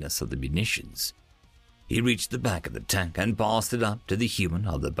bulkiness of the munitions. He reached the back of the tank and passed it up to the human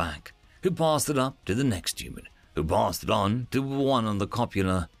on the back, who passed it up to the next human, who passed it on to one on the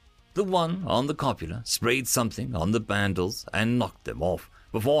copula. The one on the copula sprayed something on the bandles and knocked them off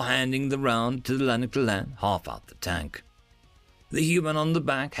before handing the round to the Lanaktalan half out the tank. The human on the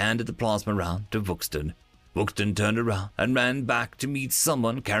back handed the plasma round to Buxton. Buxton turned around and ran back to meet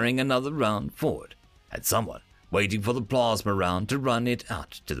someone carrying another round forward, and someone waiting for the plasma round to run it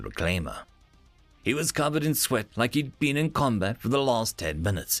out to the reclaimer. He was covered in sweat like he'd been in combat for the last 10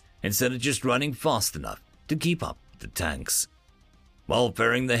 minutes, instead of just running fast enough to keep up with the tanks, while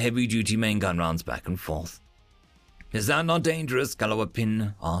firing the heavy-duty main gun rounds back and forth. "Is that not dangerous?"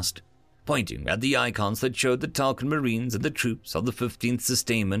 Kalawapin asked, pointing at the icons that showed the Talcan Marines and the troops of the 15th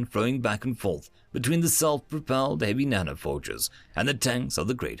Sustainment flowing back and forth between the self-propelled heavy nanoforgers and the tanks of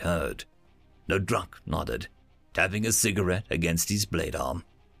the Great Herd. Nodruk nodded, tapping a cigarette against his blade arm.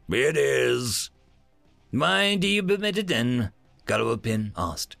 "It is." "Why do you permit it then?" Kalawapin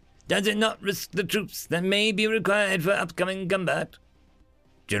asked. "Does it not risk the troops that may be required for upcoming combat?"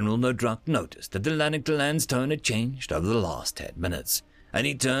 General Nodruk noticed that the Lanaktalan's tone had changed over the last 10 minutes, and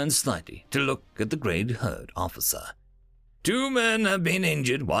he turned slightly to look at the Great Herd officer. "2 men have been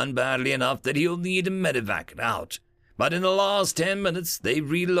injured, one badly enough that he'll need a medevac out. But in the last 10 minutes, they've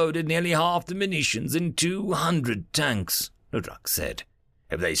reloaded nearly half the munitions in 200 tanks," Nodruk said.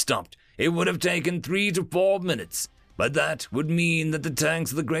 "If they stopped, it would have taken 3 to 4 minutes, but that would mean that the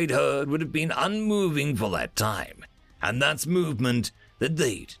tanks of the Great Herd would have been unmoving for that time, and that's movement that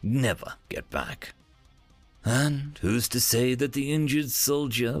they'd never get back." "And who's to say that the injured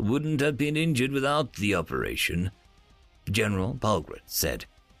soldier wouldn't have been injured without the operation?" General Palgret said.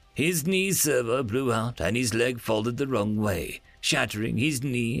 "His knee servo blew out and his leg folded the wrong way, shattering his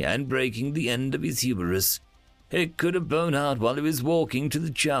knee and breaking the end of his humerus. It could have blown out while he was walking to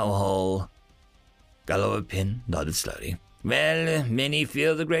the chow hall." Kalawapin nodded slowly. "Well, many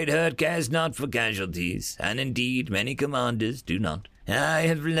feel the Great Herd cares not for casualties, and indeed many commanders do not. I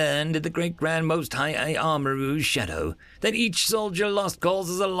have learned at the Great Grand Most High Amaru's shadow that each soldier lost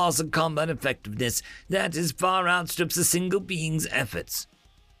causes a loss of combat effectiveness that as far outstrips a single being's efforts."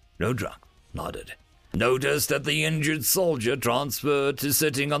 Nodruk nodded. "Notice that the injured soldier transferred to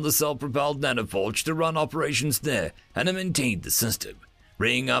sitting on the self-propelled nanoforge to run operations there and to maintain the system,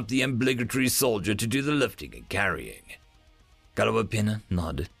 bringing up the obligatory soldier to do the lifting and carrying." Kalawapina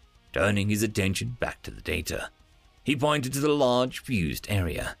nodded, turning his attention back to the data. He pointed to the large fused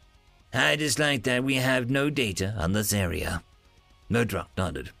area. I dislike that we have no data on this area. Nodrak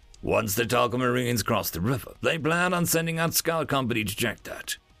nodded. Once the Talca Marines cross the river, they plan on sending out Scout Company to check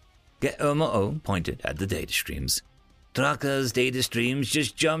that. Ge'omo pointed at the data streams. Traka's data streams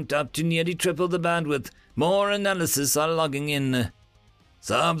just jumped up to nearly triple the bandwidth. More analysis are logging in.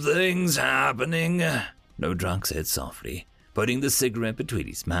 Something's happening, Nodrak said softly, putting the cigarette between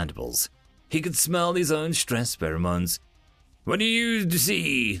his mandibles. He could smell his own stress pheromones. What do you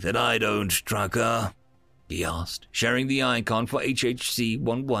see that I don't, Traka? He asked, sharing the icon for HHC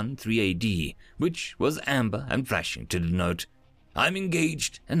 113AD, which was amber and flashing to denote, I'm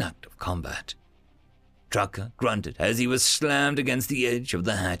engaged in active combat. Traka grunted as he was slammed against the edge of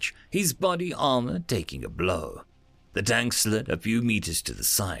the hatch, his body armor taking a blow. The tank slid a few meters to the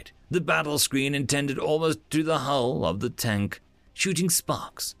side, the battle screen intended almost to the hull of the tank, shooting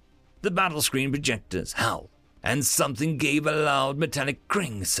sparks. The battle screen projectors howled, and something gave a loud metallic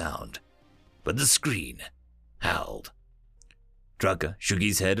cring sound. But the screen howled. Traka shook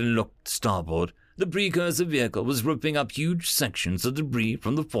his head and looked starboard. The precursor vehicle was ripping up huge sections of debris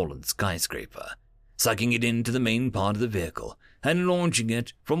from the fallen skyscraper, sucking it into the main part of the vehicle and launching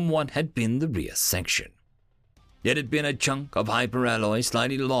it from what had been the rear section. It had been a chunk of hyperalloy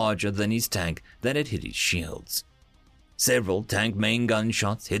slightly larger than his tank that had hit his shields. Several tank main gun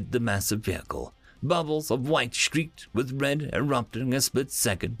shots hit the massive vehicle. Bubbles of white streaked with red erupting a split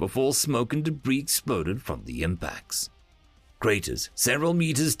second before smoke and debris exploded from the impacts. Craters several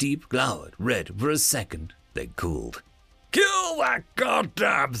meters deep glowered red for a second, then cooled. Kill that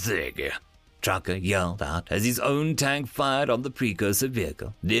goddamn thing! Traka yelled out as his own tank fired on the precursor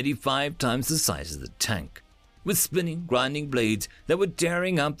vehicle, nearly 5 times the size of the tank, with spinning, grinding blades that were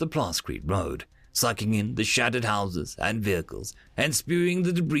tearing up the Plascrete road, sucking in the shattered houses and vehicles and spewing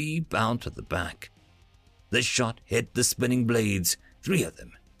the debris out of the back. The shot hit the spinning blades, 3 of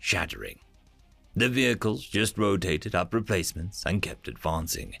them shattering. The vehicles just rotated up replacements and kept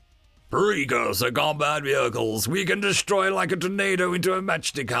advancing. Precursor combat vehicles we can destroy like a tornado into a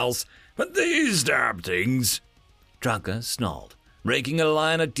matchstick house, but these damn things... Traka snarled, raking a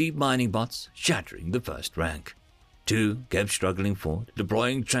line of deep mining bots, shattering the first rank. 2 kept struggling forward,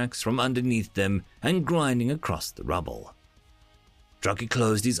 deploying tracks from underneath them and grinding across the rubble. Traka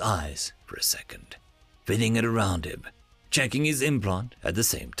closed his eyes for a second, fitting it around him, checking his implant at the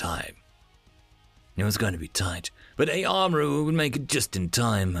same time. It was going to be tight, but Amaru would make it just in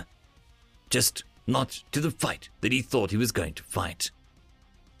time. Just not to the fight that he thought he was going to fight.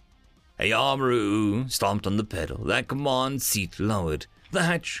 Amaru stomped on the pedal, that command seat lowered, the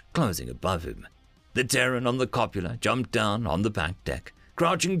hatch closing above him. The Terran on the copula jumped down on the back deck,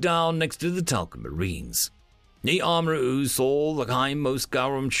 crouching down next to the Talca Marines. Amaru saw the hindmost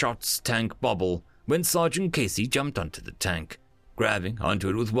Garum shot's tank bobble when Sergeant Casey jumped onto the tank, grabbing onto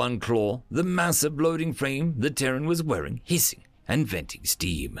it with one claw, the massive loading frame the Terran was wearing hissing and venting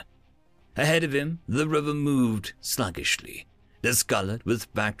steam. Ahead of him, the river moved sluggishly, discolored with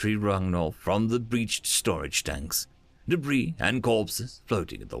factory runoff from the breached storage tanks, debris and corpses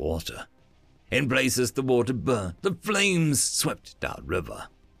floating in the water. In places the water burned, the flames swept downriver.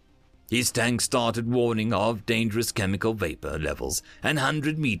 His tank started warning of dangerous chemical vapor levels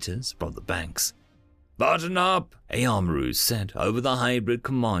 100 meters from the banks. Button up, Amaru said over the hybrid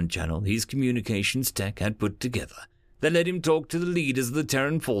command channel his communications tech had put together that let him talk to the leaders of the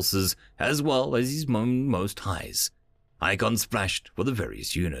Terran forces as well as his most highs. Icons flashed for the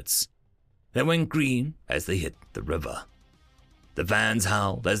various units. They went green as they hit the river. The fans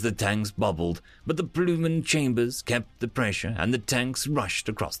howled as the tanks bubbled, but the Plumen chambers kept the pressure and the tanks rushed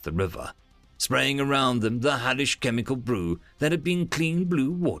across the river, spraying around them the hellish chemical brew that had been clean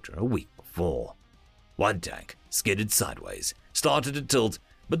blue water a week before. One tank skidded sideways, started to tilt,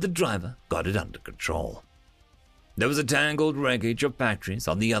 but the driver got it under control. There was a tangled wreckage of factories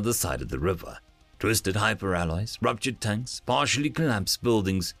on the other side of the river, twisted hyperalloys, ruptured tanks, partially collapsed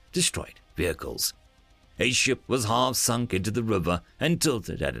buildings, destroyed vehicles. A ship was half sunk into the river and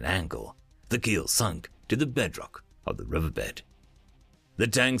tilted at an angle, the keel sunk to the bedrock of the riverbed. The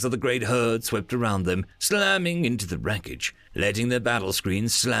tanks of the great herd swept around them, slamming into the wreckage, letting their battle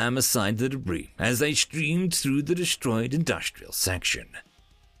screens slam aside the debris as they streamed through the destroyed industrial section.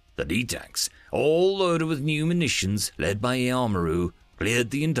 The D-tanks, all loaded with new munitions led by Amaru, cleared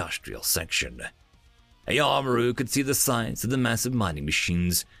the industrial section. Amaru could see the sides of the massive mining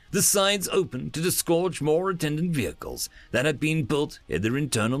machines, the sides open to disgorge more attendant vehicles that had been built in their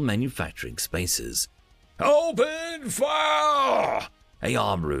internal manufacturing spaces. "Open fire!"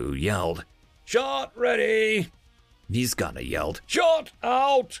 Amaru yelled. "Shot ready!" his gunner yelled, "Shot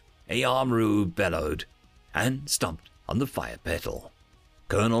out!" A Amaru bellowed and stomped on the fire pedal.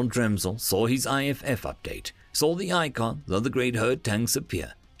 Colonel Dremsel saw his IFF update, saw the icons of the great herd tanks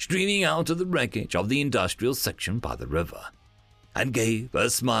appear, streaming out of the wreckage of the industrial section by the river, and gave a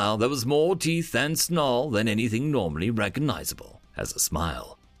smile that was more teeth and snarl than anything normally recognizable as a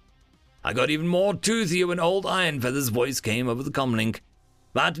smile. I got even more toothier when old Ironfeather's voice came over the comlink.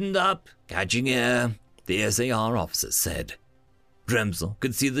 "Buttoned up, catching air," the SAR officer said. Dremsel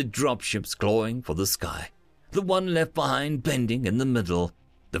could see the dropships clawing for the sky, the one left behind bending in the middle,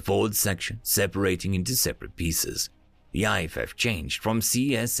 the forward section separating into separate pieces. The IFF changed from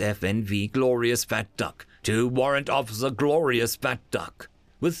CSFNV Glorious Fat Duck to Warrant Officer Glorious Fat Duck,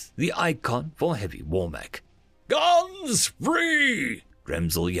 with the icon for Heavy Warmech. "Guns free!"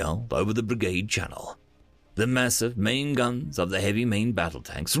 Dremsel yelled over the brigade channel. The massive main guns of the heavy main battle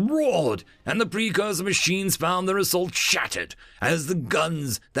tanks roared, and the precursor machines found their assault shattered as the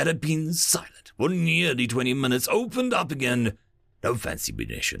guns that had been silent for nearly 20 minutes opened up again. No fancy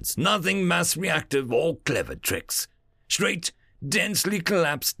munitions, nothing mass reactive or clever tricks. Straight, densely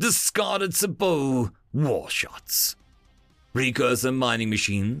collapsed, discarded sabot war shots. Precursor mining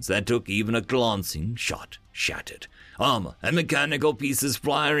machines that took even a glancing shot shattered, armor and mechanical pieces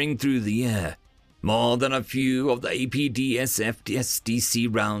flying through the air. More than a few of the APDSF-SDC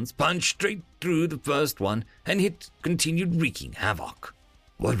rounds punched straight through the first one and continued wreaking havoc.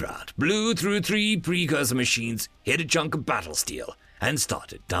 One round blew through 3 precursor machines, hit a chunk of battle steel, and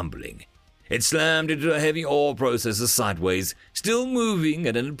started tumbling. It slammed into a heavy ore processor sideways, still moving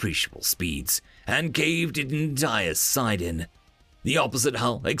at an appreciable speeds, and caved its entire side in, the opposite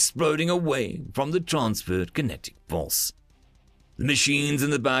hull exploding away from the transferred kinetic force. The machines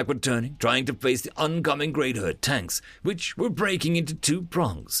in the back were turning, trying to face the oncoming great herd tanks, which were breaking into 2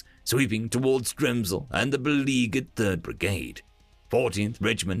 prongs, sweeping towards Dremsel and the beleaguered 3rd Brigade. 14th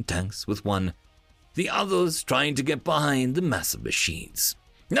Regiment tanks with 1, the others trying to get behind the massive machines.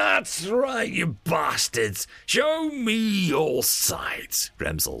 "That's right, you bastards! Show me your sides,"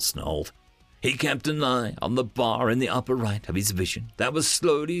 Dremsel snarled. He kept an eye on the bar in the upper right of his vision that was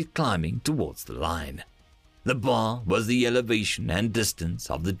slowly climbing towards the line. The bar was the elevation and distance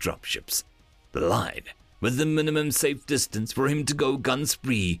of the dropships. The line was the minimum safe distance for him to go guns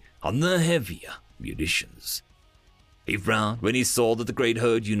free on the heavier munitions. He frowned when he saw that the great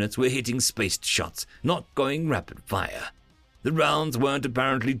herd units were hitting spaced shots, not going rapid fire. The rounds weren't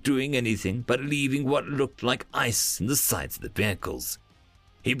apparently doing anything but leaving what looked like ice in the sides of the vehicles.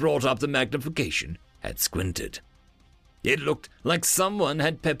 He brought up the magnification and squinted. It looked like someone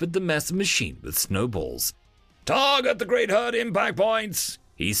had peppered the massive machine with snowballs. "Target the great herd impact points,"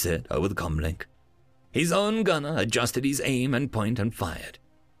 he said over the comlink. His own gunner adjusted his aim and point and fired.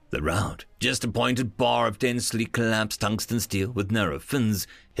 The round, just a pointed bar of densely collapsed tungsten steel with narrow fins,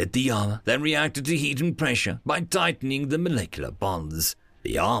 hit the armor, then reacted to heat and pressure by tightening the molecular bonds.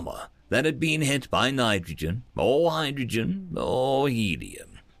 The armor that had been hit by nitrogen, or hydrogen, or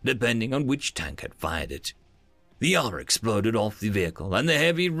helium, depending on which tank had fired it. The armor exploded off the vehicle, and the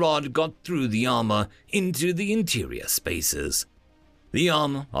heavy rod got through the armor into the interior spaces. The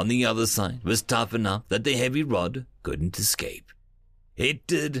armor on the other side was tough enough that the heavy rod couldn't escape. It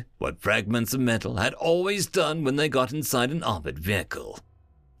did what fragments of metal had always done when they got inside an armored vehicle.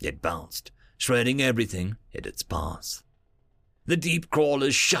 It bounced, shredding everything in its path. The deep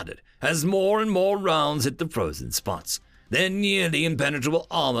crawlers shuddered as more and more rounds hit the frozen spots, their nearly impenetrable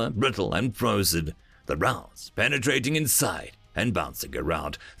armor brittle and frozen, the rounds penetrating inside and bouncing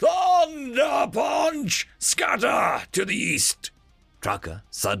around. "Thunder punch! Scatter to the east!" Trucker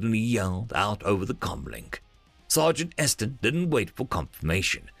suddenly yelled out over the comlink. Sergeant Eston didn't wait for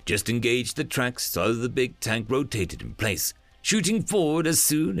confirmation, just engaged the tracks so the big tank rotated in place, shooting forward as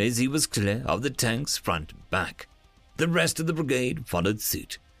soon as he was clear of the tank's front and back. The rest of the brigade followed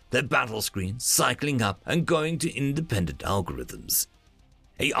suit, their battle screens cycling up and going to independent algorithms.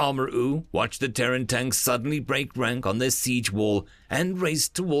 A Armor-oo watched the Terran tanks suddenly break rank on their siege wall and race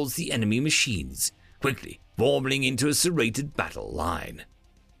towards the enemy machines, quickly forming into a serrated battle line.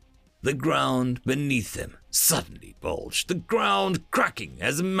 The ground beneath them suddenly bulged, the ground cracking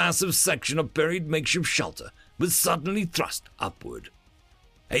as a massive section of buried makeshift shelter was suddenly thrust upward.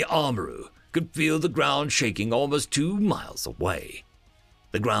 A Armor-oo could feel the ground shaking almost 2 miles away.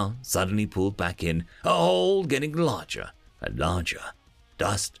 The ground suddenly pulled back in, a hole getting larger and larger.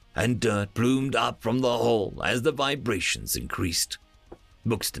 Dust and dirt plumed up from the hole as the vibrations increased.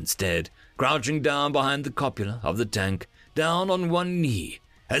 Buxton stared, crouching down behind the cupola of the tank, down on one knee,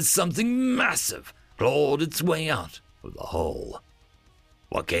 as something massive clawed its way out of the hole.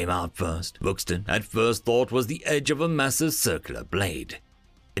 What came out first, Buxton at first thought was the edge of a massive circular blade.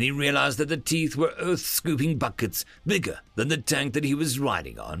 And he realized that the teeth were earth-scooping buckets bigger than the tank that he was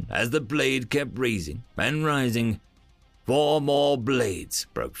riding on as the blade kept raising and rising. 4 more blades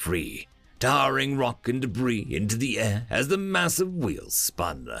broke free, towering rock and debris into the air as the massive wheels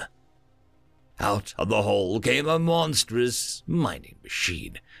spun. Out of the hole came a monstrous mining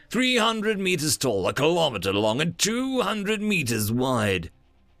machine, 300 meters tall, a kilometer long, and 200 meters wide,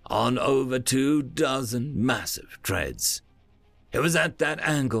 on over 24 massive treads. It was at that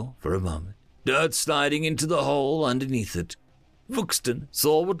angle for a moment, dirt sliding into the hole underneath it. Buxton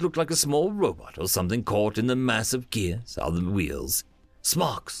saw what looked like a small robot or something caught in the massive gears of the wheels.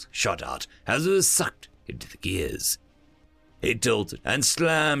 Sparks shot out as it was sucked into the gears. It tilted and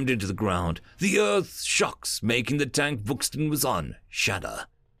slammed into the ground, the earth's shocks making the tank Buxton was on shudder.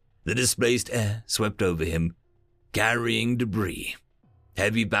 The displaced air swept over him, carrying debris.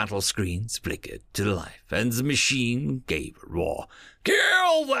 Heavy battle screens flickered to life, and the machine gave a roar.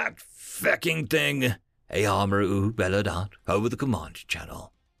 "Kill that fucking thing!" Amaru bellowed out over the command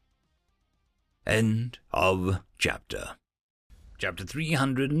channel. End of chapter. Chapter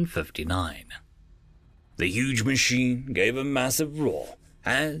 359. The huge machine gave a massive roar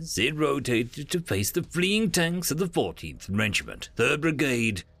as it rotated to face the fleeing tanks of the 14th Regiment, 3rd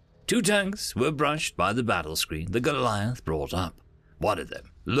Brigade. 2 tanks were brushed by the battle screen the Goliath brought up, one of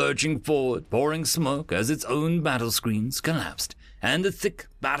them lurching forward, pouring smoke as its own battle screens collapsed, and the thick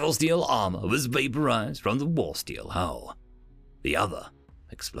battle steel armor was vaporized from the war steel hull. The other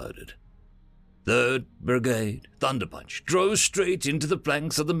exploded. 3rd Brigade Thunderpunch drove straight into the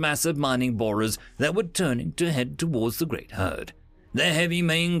flanks of the massive mining borers that were turning to head towards the great herd, their heavy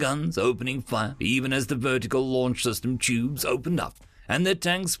main guns opening fire even as the vertical launch system tubes opened up and their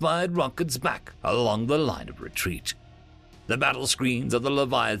tanks fired rockets back along the line of retreat. The battle screens of the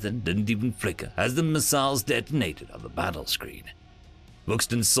Leviathan didn't even flicker as the missiles detonated on the battle screen.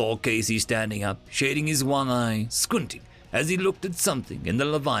 Buxton saw Casey standing up, shading his one eye, squinting as he looked at something in the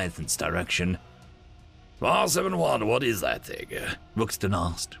Leviathan's direction. 471, what is that thing? Buxton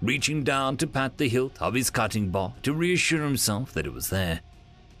asked, reaching down to pat the hilt of his cutting bar to reassure himself that it was there.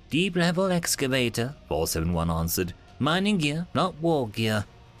 Deep-level excavator, 471 answered. Mining gear, not war gear.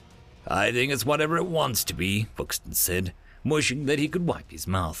 I think it's whatever it wants to be, Buxton said, wishing that he could wipe his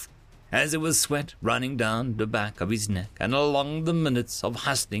mouth, as it was sweat running down the back of his neck and along the minutes of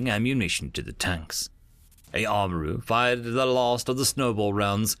hustling ammunition to the tanks. Amaru fired the last of the snowball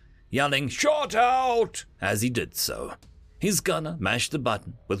rounds, yelling, "Shot out!" as he did so. His gunner mashed the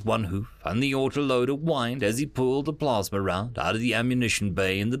button with one hoof, and the autoloader whined as he pulled the plasma round out of the ammunition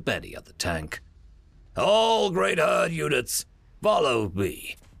bay in the belly of the tank. "All great herd units, follow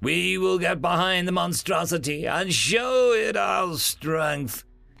me. We will get behind the monstrosity and show it our strength,"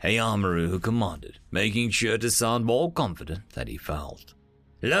 Amaru commanded, making sure to sound more confident than he felt.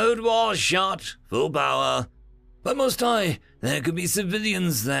 "Load war shot, full power." "But Most High, there could be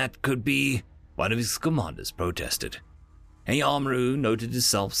civilians that could be," one of his commanders protested. Amaru noted his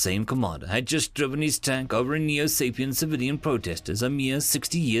self-same commander had just driven his tank over a Neo-Sapien civilian protesters a mere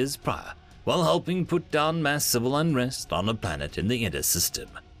 60 years prior, while helping put down mass civil unrest on a planet in the inner system.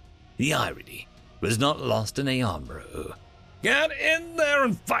 The irony was not lost on Amaru. "Get in there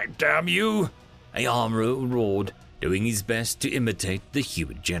and fight, damn you!" Amaru roared, doing his best to imitate the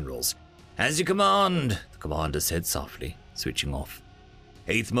human generals. "As you command," the commander said softly, switching off.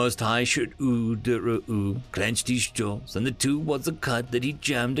 8th Most High Shu'u-Dura'u clenched his jaws, and the 2 was a cut that he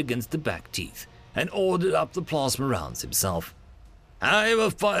jammed against the back teeth, and ordered up the plasma rounds himself. "I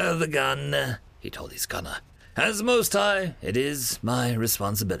will fire the gun," he told his gunner. "As Most High, it is my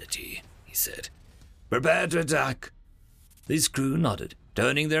responsibility," he said. "Prepare to attack." His crew nodded,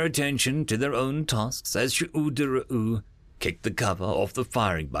 turning their attention to their own tasks as Shu'u-Dura'u kicked the cover off the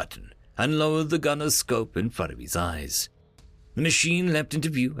firing button and lowered the gunner's scope in front of his eyes. The machine leapt into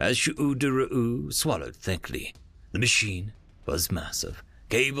view as Shu'u-Dura'u swallowed thickly. The machine was massive,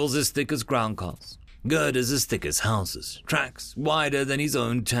 cables as thick as ground cars, girders as thick as houses, tracks wider than his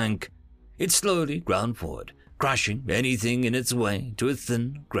own tank. It slowly ground forward, crushing anything in its way to a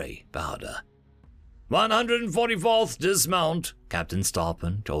thin grey powder. 144th dismount, Captain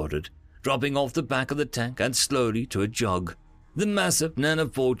Starpont ordered, dropping off the back of the tank and slowly to a jog. The massive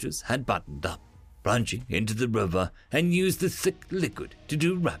nanoforges had buttoned up, plunging into the river, and used the thick liquid to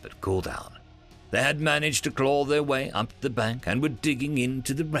do rapid cooldown. They had managed to claw their way up the bank and were digging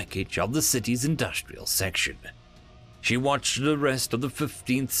into the wreckage of the city's industrial section. She watched the rest of the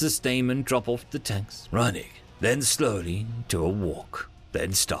 15th sustainment drop off the tanks, running, then slowly to a walk,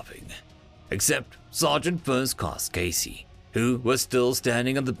 then stopping. Except Sergeant First Class Casey. who was still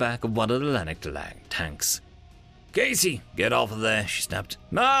standing on the back of one of the Lanark tanks. "Casey, get off of there," she snapped.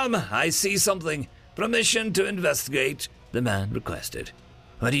 "Ma'am, I see something. Permission to investigate," the man requested.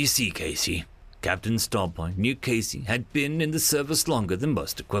 "What do you see, Casey?" Captain Starpoint knew Casey had been in the service longer than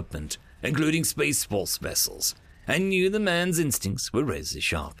most equipment, including Space Force vessels, and knew the man's instincts were razor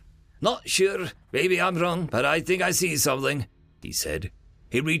sharp. "Not sure. Maybe I'm wrong, but I think I see something," he said.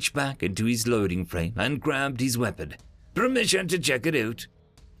 He reached back into his loading frame and grabbed his weapon. "Permission to check it out."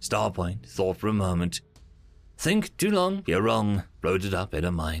 Starpoint thought for a moment. "Think too long, you're wrong," floated up in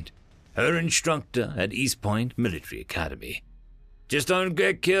her mind. Her instructor at East Point Military Academy. "Just don't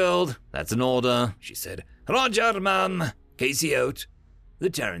get killed. That's an order," she said. "Roger, ma'am. Casey out." The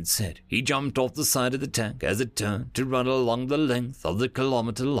Terran said. He jumped off the side of the tank as it turned to run along the length of the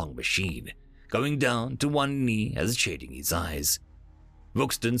kilometer-long machine, going down to one knee as shading his eyes.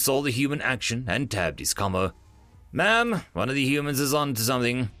 Buxton saw the human action and tabbed his commo. "Ma'am, one of the humans is on to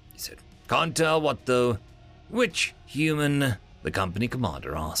something," he said. "Can't tell what, though." "Which human?" the company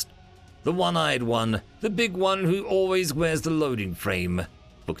commander asked. "The one-eyed one, the big one who always wears the loading frame,"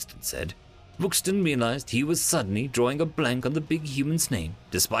 Buxton said. Buxton realized he was suddenly drawing a blank on the big human's name,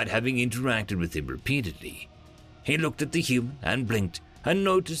 despite having interacted with him repeatedly. He looked at the human and blinked, and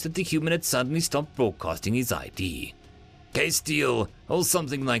noticed that the human had suddenly stopped broadcasting his ID. "Case Steele, or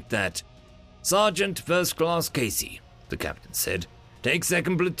something like that." "Sergeant First Class Casey," the captain said. "Take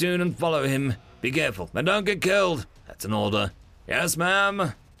second platoon and follow him. Be careful, and don't get killed. That's an order." "Yes,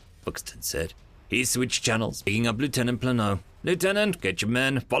 ma'am," Buxton said. He switched channels, picking up Lieutenant Plano. "Lieutenant, get your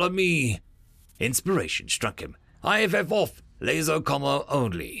men. Follow me." Inspiration struck him. "IFF off. Laser commo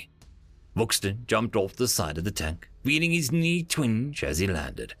only." Buxton jumped off the side of the tank, feeling his knee twinge as he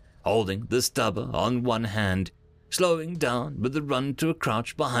landed, holding the stubber on one hand, slowing down with a run to a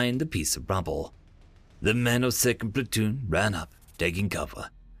crouch behind the piece of rubble. The men of second platoon ran up, taking cover.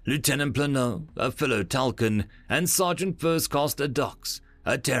 Lieutenant Plano, a fellow Talcan, and Sergeant First Class Dox,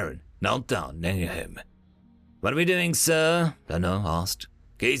 a Terran, knelt down near him. "What are we doing, sir?" Plano asked.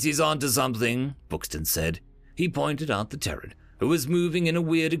 "Casey's on to something," Buxton said. He pointed out the Terran, who was moving in a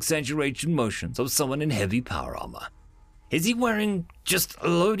weird exaggeration motions of someone in heavy power armor. "Is he wearing just a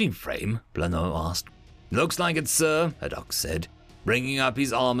loading frame?" Plano asked. "Looks like it, sir," Dox said, bringing up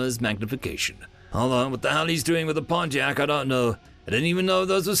his armor's magnification. "Although what the hell he's doing with a Pontiac, I don't know. I didn't even know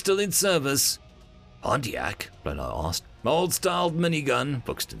those were still in service." "Pontiac?" Plano asked. "Old-styled minigun,"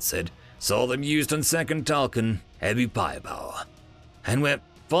 Buxton said. "Saw them used on second Talcan. Heavy firepower." "And we're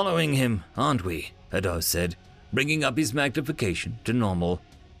following him, aren't we?" Hado said, bringing up his magnification to normal.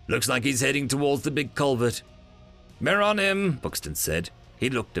 "Looks like he's heading towards the big culvert." "We're on him," Buxton said. He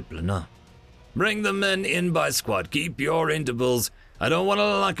looked at Plano. "Bring the men in by squad. Keep your intervals. I don't want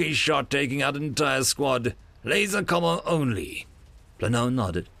a lucky shot taking out an entire squad. Laser commo only." Plano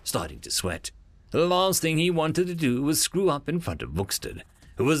nodded, starting to sweat. The last thing he wanted to do was screw up in front of Buxton,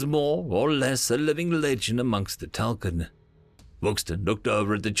 who was more or less a living legend amongst the Talcan. Buxton looked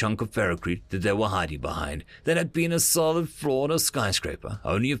over at the chunk of ferrocrete that they were hiding behind that had been a solid floor on a skyscraper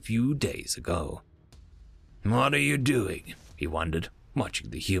only a few days ago. "What are you doing?" he wondered, watching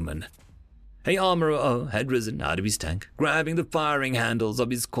the human. A Armorer had risen out of his tank, grabbing the firing handles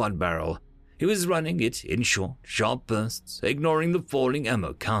of his quad barrel. He was running it in short, sharp bursts, ignoring the falling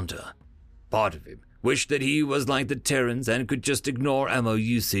ammo counter. Part of him wished that he was like the Terrans and could just ignore ammo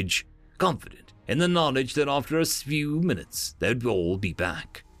usage, confident in the knowledge that after a few minutes they'd all be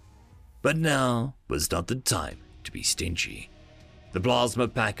back. But now was not the time to be stingy. The plasma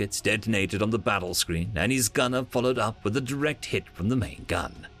packets detonated on the battle screen, and his gunner followed up with a direct hit from the main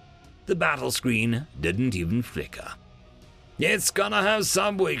gun. The battle screen didn't even flicker. "It's gonna have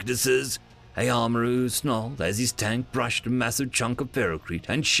some weaknesses," a armorer snarled as his tank brushed a massive chunk of ferrocrete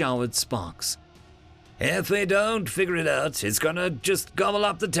and showered sparks. "If we don't figure it out, it's gonna just gobble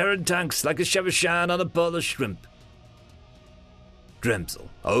up the Terran tanks like a Chevauchan on a Polish shrimp." Dremsel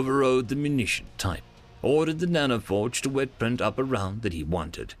overrode the munition type, ordered the nanoforge to wet print up a round that he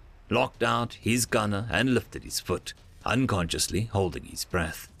wanted, locked out his gunner and lifted his foot, unconsciously holding his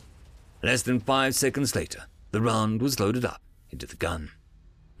breath. Less than 5 seconds later, the round was loaded up into the gun.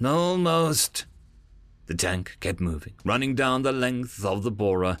 Almost. The tank kept moving, running down the length of the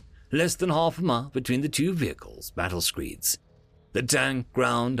borer, less than half a mile between the two vehicles' battle screeds. The tank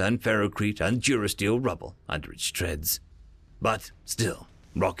ground and ferrocrete and durasteel rubble under its treads, but still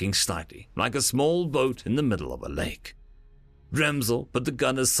rocking slightly like a small boat in the middle of a lake. Dremsel put the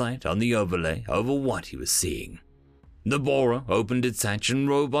gunner's sight on the overlay over what he was seeing. The borer opened its hatch and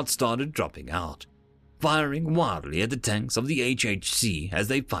robots started dropping out, firing wildly at the tanks of the HHC as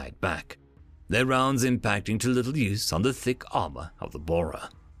they fired back. their rounds impacting to little use on the thick armor of the borer.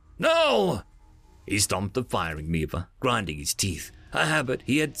 "No!" He stomped the firing lever, grinding his teeth, a habit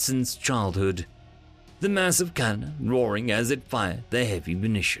he had since childhood. The massive cannon roaring as it fired their heavy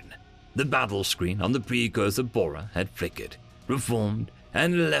munition. The battle screen on the precursor borer had flickered, reformed,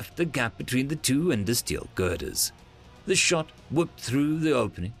 and left a gap between the two ender steel girders. The shot whipped through the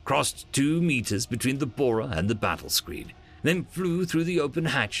opening, crossed 2 meters between the borer and the battle screen, then flew through the open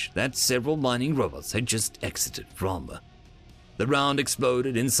hatch that several mining robots had just exited from. The round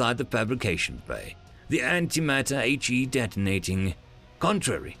exploded inside the fabrication bay, the antimatter HE detonating.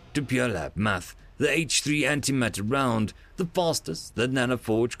 Contrary to pure lab math, the H3 antimatter round, the fastest that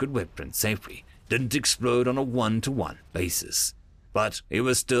Nanoforge could whip-print safely, didn't explode on a 1-to-1 basis. But it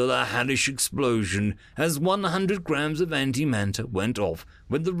was still a hellish explosion as 100 grams of antimatter went off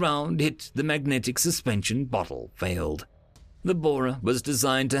when the round hit the magnetic suspension bottle failed. The borer was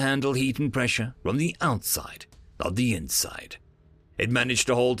designed to handle heat and pressure from the outside, not the inside. It managed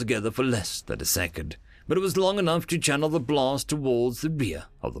to hold together for less than a second, but it was long enough to channel the blast towards the rear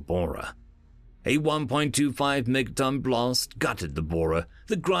of the borer. A 1.25 megaton blast gutted the borer,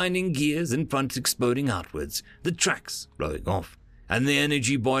 the grinding gears in front exploding outwards, the tracks blowing off, and the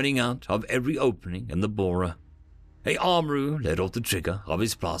energy boiling out of every opening in the borer. A Armru let off the trigger of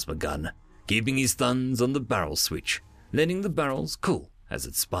his plasma gun, keeping his thumbs on the barrel switch, letting the barrels cool as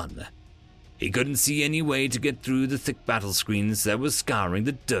it spun. He couldn't see any way to get through the thick battle screens that were scouring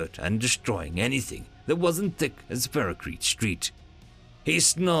the dirt and destroying anything that wasn't thick as Ferrocrete Street. He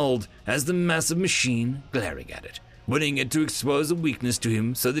snarled as the massive machine glaring at it, wanting it to expose a weakness to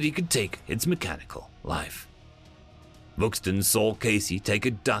him so that he could take its mechanical life. Buxton saw Casey take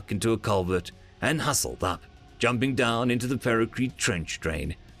a duck into a culvert and hustled up, jumping down into the Ferrocrete trench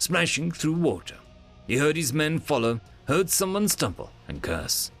drain, splashing through water. He heard his men follow, heard someone stumble and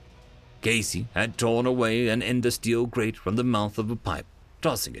curse. Casey had torn away an ender steel grate from the mouth of a pipe,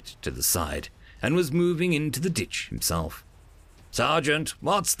 tossing it to the side, and was moving into the ditch himself. "Sergeant,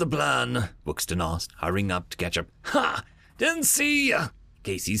 what's the plan?" Buxton asked, hurrying up to catch up. "Ha! Didn't see ya,"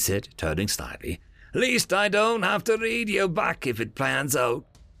 Casey said, turning slightly. "Least I don't have to radio back if it pans out."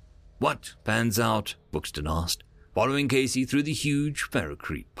 "What pans out?" Buxton asked, following Casey through the huge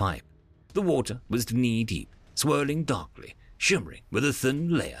Ferrocrete pipe. The water was knee-deep, swirling darkly, shimmering with a thin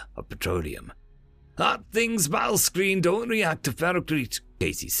layer of petroleum. "That thing's battle screen don't react to Ferrocrete,"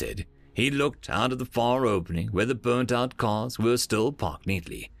 Casey said. He looked out of the far opening where the burnt-out cars were still parked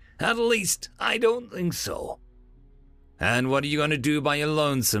neatly. "At least, I don't think so." "And what are you going to do by your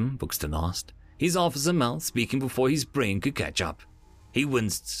lonesome?" Buxton asked, his officer mouth speaking before his brain could catch up. He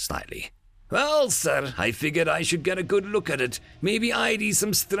winced slightly. "Well, sir, I figured I should get a good look at it, maybe ID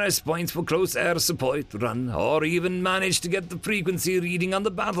some stress points for close air support run, or even manage to get the frequency reading on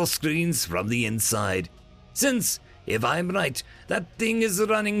the battle screens from the inside. Since, if I'm right, that thing is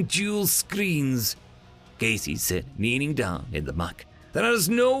running dual screens," Casey said, leaning down in the muck. "There is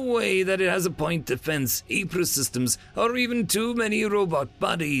no way that it has a point defense, EPRA systems, or even too many robot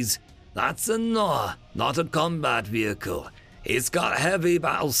bodies. That's a Noah, not a combat vehicle. It's got heavy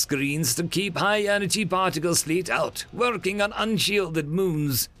battle screens to keep high-energy particle sleet out, working on unshielded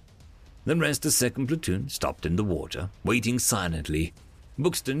moons." The rest of 2nd Platoon stopped in the water, waiting silently.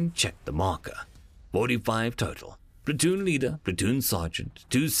 Buxton checked the marker. 45 total. Platoon leader, platoon sergeant,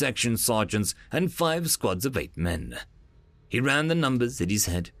 2 section sergeants, and 5 squads of 8 men. He ran the numbers in his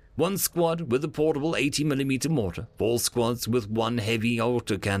head. 1 squad with a portable 80mm mortar, 4 squads with 1 heavy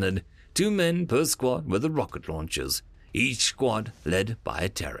autocannon, 2 men per squad with the rocket launchers, each squad led by a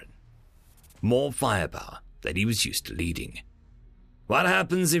Terran. More firepower than he was used to leading. "What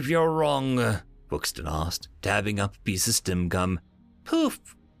happens if you're wrong?" Buxton asked, tabbing up a piece of stim gum. "Poof,"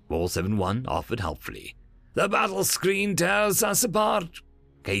 471 offered helpfully. "The battle screen tears us apart,"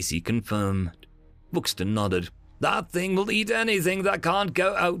 Casey confirmed. Buxton nodded. "That thing will eat anything that can't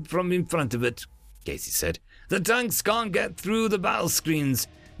go out from in front of it," Casey said. "The tanks can't get through the battle screens.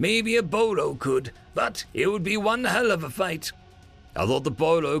 Maybe a Bolo could, but it would be one hell of a fight." "I thought the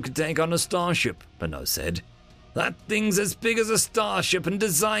Bolo could take on a starship," Beno said. "That thing's as big as a starship and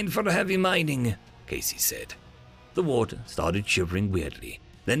designed for heavy mining," Casey said. The water started shivering weirdly,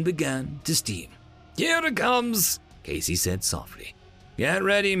 then began to steam. "Here it comes," Casey said softly. "Get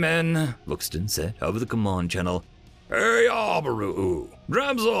ready, men," Buxton said over the command channel. "Hey, Armru,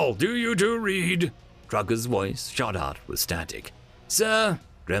 Dremsel, do you two read?" Trucker's voice shot out with static. "Sir,"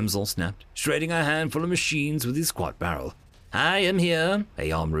 Dremsel snapped, shredding a handful of machines with his quad barrel. "I am here,"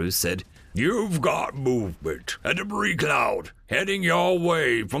 Armru said. "You've got movement, a debris cloud, heading your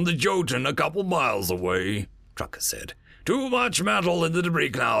way from the Jotun a couple miles away," Trucker said. Too much metal in the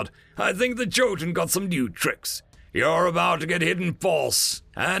debris cloud. I think the Jotun got some new tricks. You're about to get hit in force,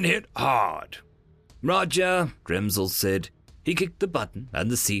 and hit hard." "Roger," Dremsel said. He kicked the button,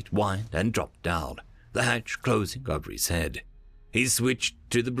 and the seat whined and dropped down, the hatch closing over his head. He switched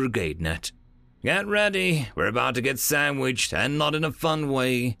to the brigade net. "Get ready, we're about to get sandwiched, and not in a fun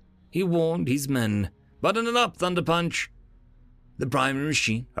way," he warned his men. "Button it up, Thunderpunch." The primary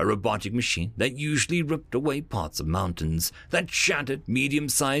machine, a robotic machine that usually ripped away parts of mountains, that shattered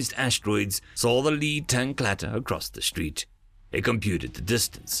medium-sized asteroids, saw the lead tank clatter across the street. It computed the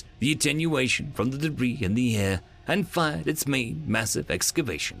distance, the attenuation from the debris in the air, and fired its main massive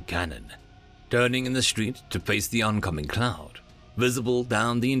excavation cannon. Turning in the street to face the oncoming cloud, visible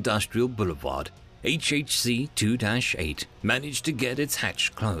down the industrial boulevard, HHC-2-8 managed to get its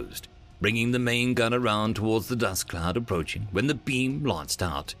hatch closed, bringing the main gun around towards the dust cloud approaching when the beam lanced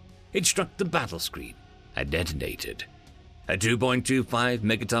out. It struck the battle screen and detonated. A 2.25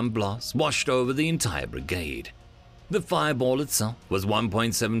 megaton blast washed over the entire brigade. The fireball itself was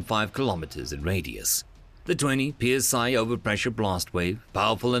 1.75 kilometers in radius. The 20 psi overpressure blast wave,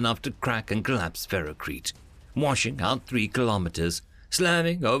 powerful enough to crack and collapse Ferrocrete, washing out 3 kilometers,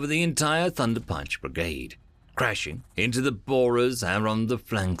 slamming over the entire Thunderpunch brigade, crashing into the borers around the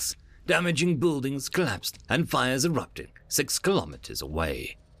flanks, damaging buildings collapsed and fires erupting 6 kilometers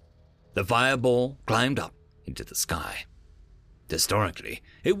away. The fireball climbed up into the sky. Historically,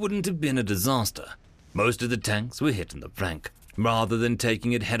 it wouldn't have been a disaster. Most of the tanks were hit in the flank, rather than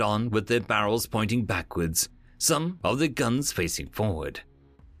taking it head-on with their barrels pointing backwards, some of their guns facing forward.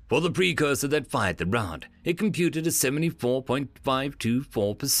 For the precursor that fired the round, it computed a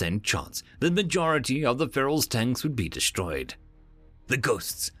 74.524% chance that the majority of the Feral's tanks would be destroyed. The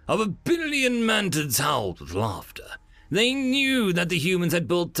ghosts of 1 billion mantids howled with laughter. They knew that the humans had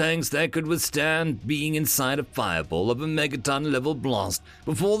built tanks that could withstand being inside a fireball of a megaton-level blast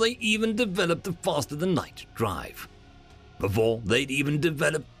before they even developed the faster-than-light drive. Before they'd even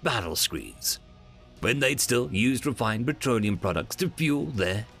developed battle screens. When they'd still used refined petroleum products to fuel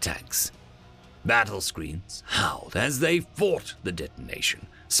their tanks. Battle screens howled as they fought the detonation.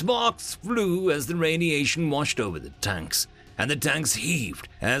 Sparks flew as the radiation washed over the tanks, and the tanks heaved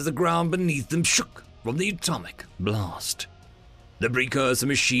as the ground beneath them shook from the atomic blast. The precursor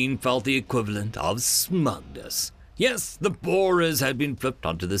machine felt the equivalent of smugness. Yes, the borers had been flipped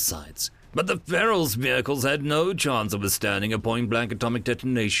onto the sides, but the Feral's vehicles had no chance of withstanding a point-blank atomic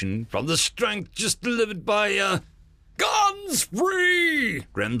detonation from the strength just delivered by "Guns free!"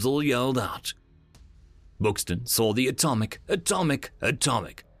 Dremsel yelled out. Buxton saw the atomic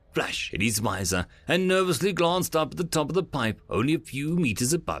flash in his visor and nervously glanced up at the top of the pipe only a few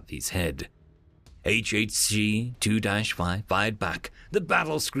meters above his head. HHC-2-5 fired back, the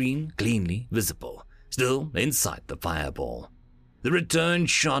battle screen cleanly visible, still inside the fireball. The return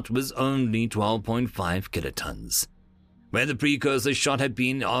shot was only 12.5 kilotons. Where the precursor shot had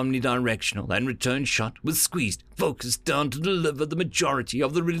been omnidirectional and return shot was squeezed, focused down to deliver the majority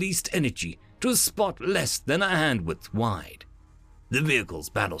of the released energy to a spot less than a hand-width wide. The vehicle's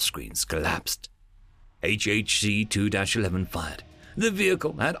battle screens collapsed. HHC-2-11 fired. The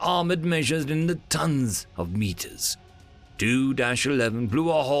vehicle had armored measured in the tons of meters. 2-11 blew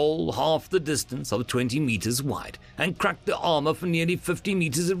a hole half the distance of 20 meters wide and cracked the armor for nearly 50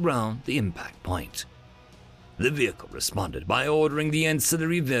 meters around the impact point. The vehicle responded by ordering the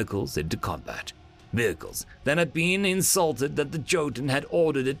ancillary vehicles into combat. Vehicles that had been insulted that the Jotun had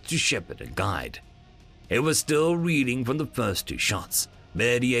ordered it to shepherd and guide. It was still reeling from the first 2 shots,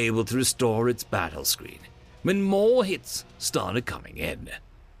 barely able to restore its battle screen, when more hits started coming in.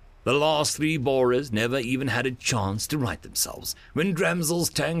 The last 3 borers never even had a chance to right themselves when Dremsel's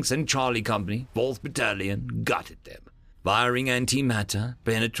tanks and Charlie Company, 4th Battalion, gutted them, firing antimatter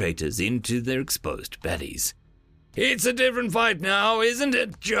penetrators into their exposed bellies. "It's a different fight now, isn't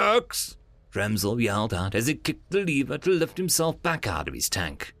it, jerks?" Dremsel yelled out as he kicked the lever to lift himself back out of his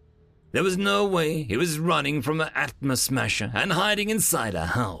tank. There was no way he was running from an Atma smasher and hiding inside a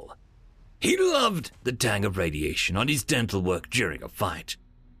hull. He loved the tang of radiation on his dental work during a fight.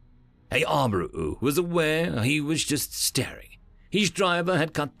 A Arboru was aware he was just staring. His driver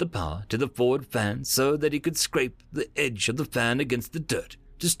had cut the power to the forward fan so that he could scrape the edge of the fan against the dirt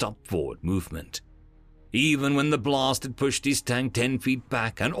to stop forward movement. Even when the blast had pushed his tank 10 feet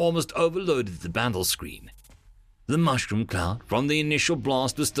back and almost overloaded the battle screen. The mushroom cloud from the initial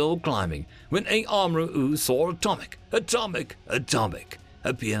blast was still climbing when a Arboru saw atomic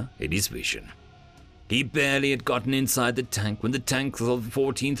appear in his vision. He barely had gotten inside the tank when the tanks of the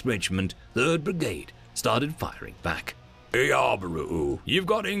 14th Regiment, 3rd Brigade, started firing back. "Hey, Arboru, you've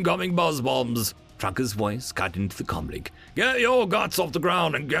got incoming buzz bombs," trucker's voice cut into the comlink. Get your guts off the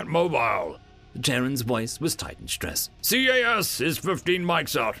ground and get mobile. The Terran's voice was tight in stress. CAS is 15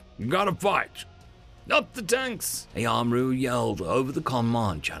 mics out. You gotta fight. Up the tanks! Ayamaru yelled over the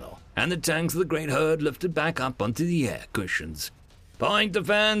command channel, and the tanks of the great herd lifted back up onto the air cushions. Point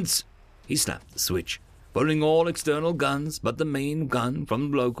defense! He snapped the switch, pulling all external guns but the main gun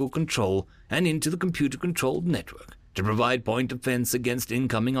from local control and into the computer-controlled network to provide point defense against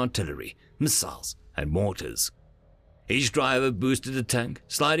incoming artillery, missiles, and mortars. Each driver boosted a tank,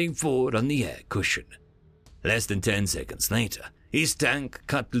 sliding forward on the air cushion. Less than 10 seconds later, his tank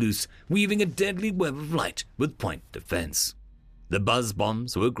cut loose, weaving a deadly web of light with point defense. The buzz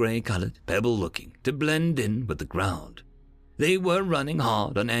bombs were grey-colored, pebble-looking, to blend in with the ground. They were running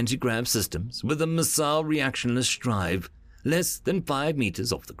hard on anti-grav systems with a missile reactionless drive, less than 5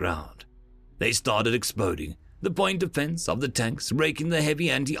 meters off the ground. They started exploding, the point defense of the tanks raking the heavy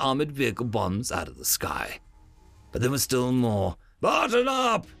anti-armored vehicle bombs out of the sky. But there was still more. Button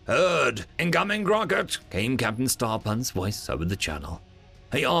up! Herd! Incoming rocket! Came Captain Starpun's voice over the channel.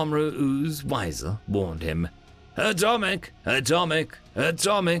 Ayamaru's visor warned him. Atomic! Atomic!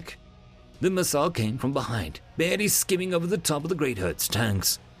 Atomic! The missile came from behind, barely skimming over the top of the Great Herd's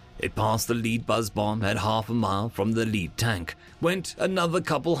tanks. It passed the lead buzz bomb at half a mile from the lead tank, went another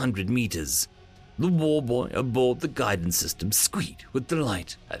couple 100 meters. The warboy aboard the guidance system squeaked with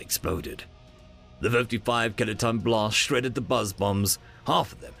delight and exploded. The 55 kiloton blast shredded the buzz bombs,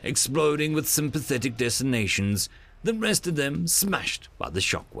 half of them exploding with sympathetic detonations, the rest of them smashed by the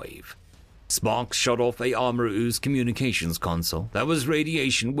shockwave. Sparks shot off Ayamaru's communications console that was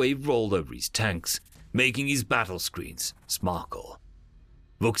radiation wave rolled over his tanks, making his battle screens sparkle.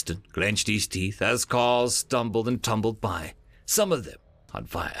 Vuxton clenched his teeth as cars stumbled and tumbled by, some of them on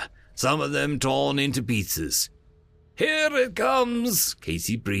fire, some of them torn into pieces. Here it comes,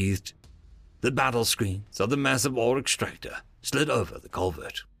 Casey breathed. The battle screens of the massive ore extractor slid over the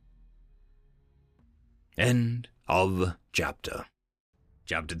culvert. End of chapter.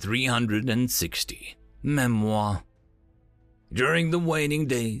 Chapter 360. Memoir. During the waning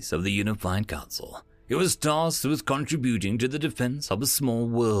days of the Unified Council, it was tasked with contributing to the defense of a small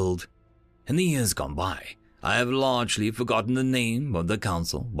world. In the years gone by, I have largely forgotten the name of the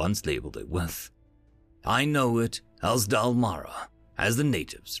council once labeled it with. I know it as Dalmara, as the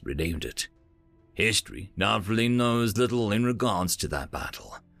natives renamed it. History doubtfully knows little in regards to that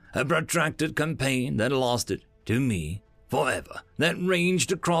battle, a protracted campaign that lasted, to me, forever, that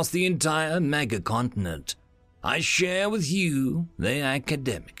ranged across the entire mega-continent. I share with you the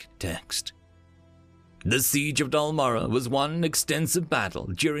academic text. The Siege of Dalmara was one extensive battle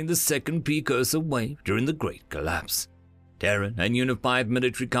during the second precursor wave during the Great Collapse. Terran and Unified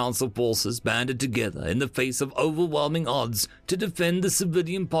Military Council forces banded together in the face of overwhelming odds to defend the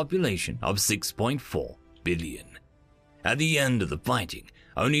civilian population of 6.4 billion. At the end of the fighting,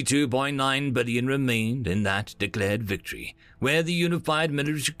 only 2.9 billion remained in that declared victory, where the Unified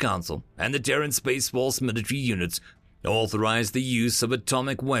Military Council and the Terran Space Force military units authorized the use of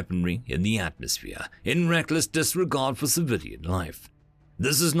atomic weaponry in the atmosphere in reckless disregard for civilian life.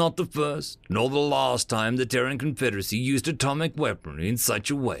 This is not the first nor the last time the Terran Confederacy used atomic weaponry in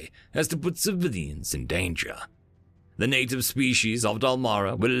such a way as to put civilians in danger. The native species of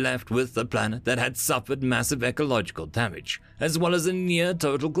Dalmara were left with a planet that had suffered massive ecological damage, as well as a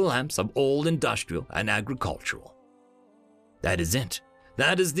near-total collapse of all industrial and agricultural. That is it.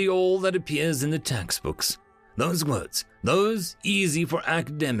 That is the all that appears in the textbooks. Those words, those easy for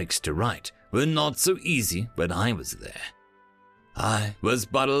academics to write, were not so easy when I was there. I was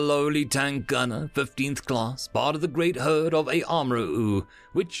but a lowly tank gunner, 15th class, part of the great herd of Ayamaru,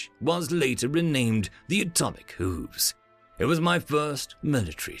 which was later renamed the Atomic Hooves. It was my first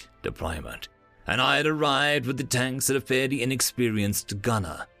military deployment, and I had arrived with the tanks at a fairly inexperienced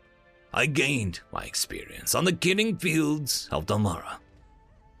gunner. I gained my experience on the killing fields of Dalmara.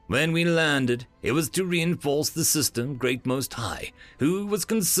 When we landed, it was to reinforce the system Great Most High, who was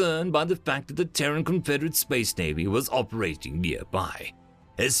concerned by the fact that the Terran Confederate Space Navy was operating nearby,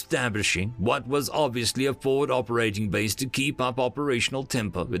 establishing what was obviously a forward operating base to keep up operational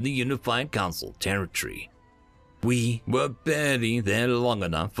tempo in the Unified Council territory. We were barely there long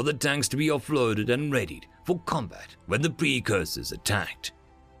enough for the tanks to be offloaded and readied for combat when the precursors attacked.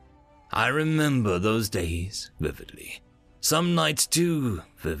 I remember those days vividly. Some nights too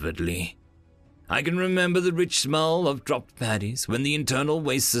vividly. I can remember the rich smell of dropped patties when the internal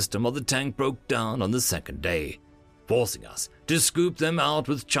waste system of the tank broke down on the second day, forcing us to scoop them out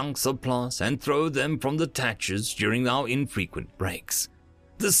with chunks of plas and throw them from the hatches during our infrequent breaks.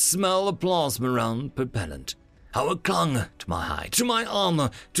 The smell of plasma-round propellant, how it clung to my hide, to my armor,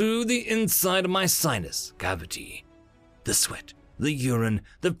 to the inside of my sinus cavity. The sweat, the urine,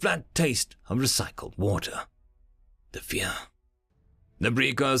 the flat taste of recycled water. The fear. The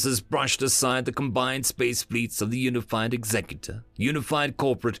precursors brushed aside the combined space fleets of the Unified Executor, Unified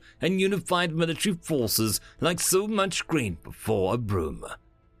Corporate, and Unified Military Forces like so much grain before a broom.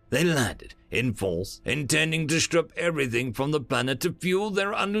 They landed in force, intending to strip everything from the planet to fuel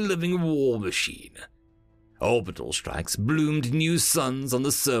their unliving war machine. Orbital strikes bloomed new suns on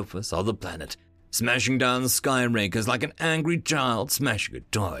the surface of the planet, smashing down skyrakers like an angry child smashing a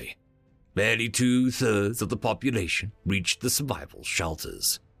toy. Barely 2/3 of the population reached the survival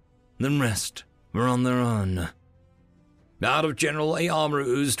shelters. The rest were on their own. Out of General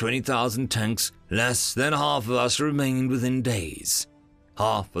Amaru's 20,000 tanks, less than half of us remained within days.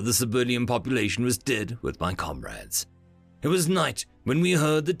 Half of the civilian population was dead with my comrades. It was night when we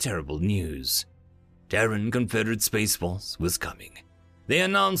heard the terrible news. Terran Confederate Space Force was coming. They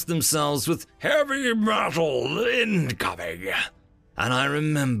announced themselves with heavy metal incoming. And I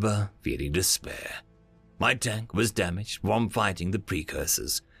remember feeling despair. My tank was damaged from fighting the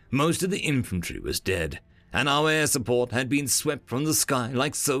precursors. Most of the infantry was dead, and our air support had been swept from the sky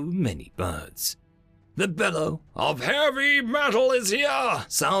like so many birds. The bellow of heavy metal is here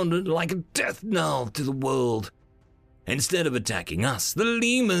sounded like a death knell to the world. Instead of attacking us, the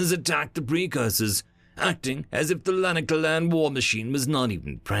lemurs attacked the precursors, acting as if the Lanakalan war machine was not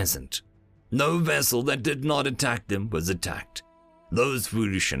even present. No vessel that did not attack them was attacked. Those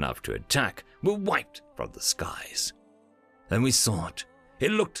foolish enough to attack were wiped from the skies. Then we saw it.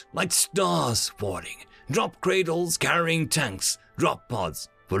 It looked like stars falling, drop cradles carrying tanks, drop pods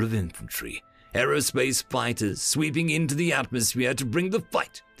full of infantry, aerospace fighters sweeping into the atmosphere to bring the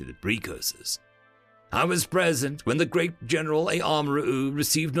fight to the precursors. I was present when the great General Amaru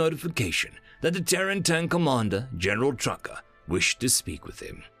received notification that the Terran tank commander, General Trucker, wished to speak with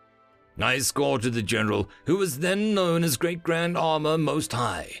him. I escorted the general, who was then known as Great Grand Armor Most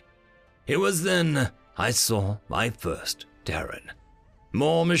High. It was then I saw my first Terran.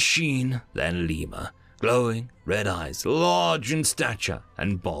 More machine than lemur, glowing red eyes, large in stature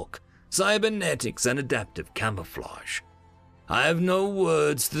and bulk, cybernetics and adaptive camouflage. I have no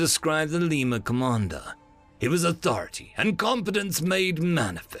words to describe the lemur commander. It was authority and competence made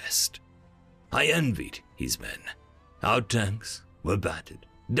manifest. I envied his men. Our tanks were battered,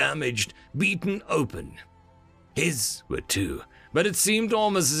 damaged, beaten open. His were too, but it seemed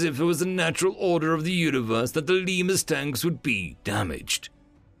almost as if it was a natural order of the universe that the lemur's tanks would be damaged.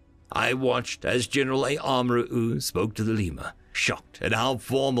 I watched as General Amaru spoke to the lemur, shocked at how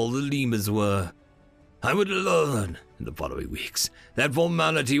formal the lemurs were. I would learn in the following weeks that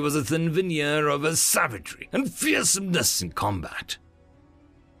formality was a thin veneer over savagery and fearsomeness in combat.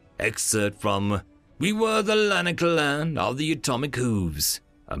 Excerpt from We Were the Lanakalan of the Atomic Hooves,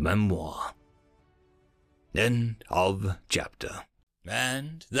 a memoir. End of chapter.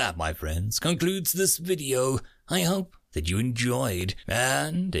 And that, my friends, concludes this video. I hope that you enjoyed,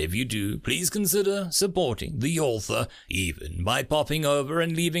 and if you do, please consider supporting the author, even by popping over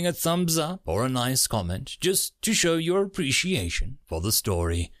and leaving a thumbs up or a nice comment, just to show your appreciation for the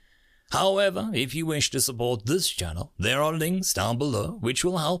story. However, if you wish to support this channel, there are links down below which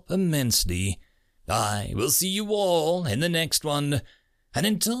will help immensely. I will see you all in the next one, and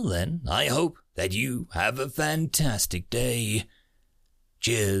until then, I hope that you have a fantastic day.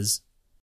 Cheers.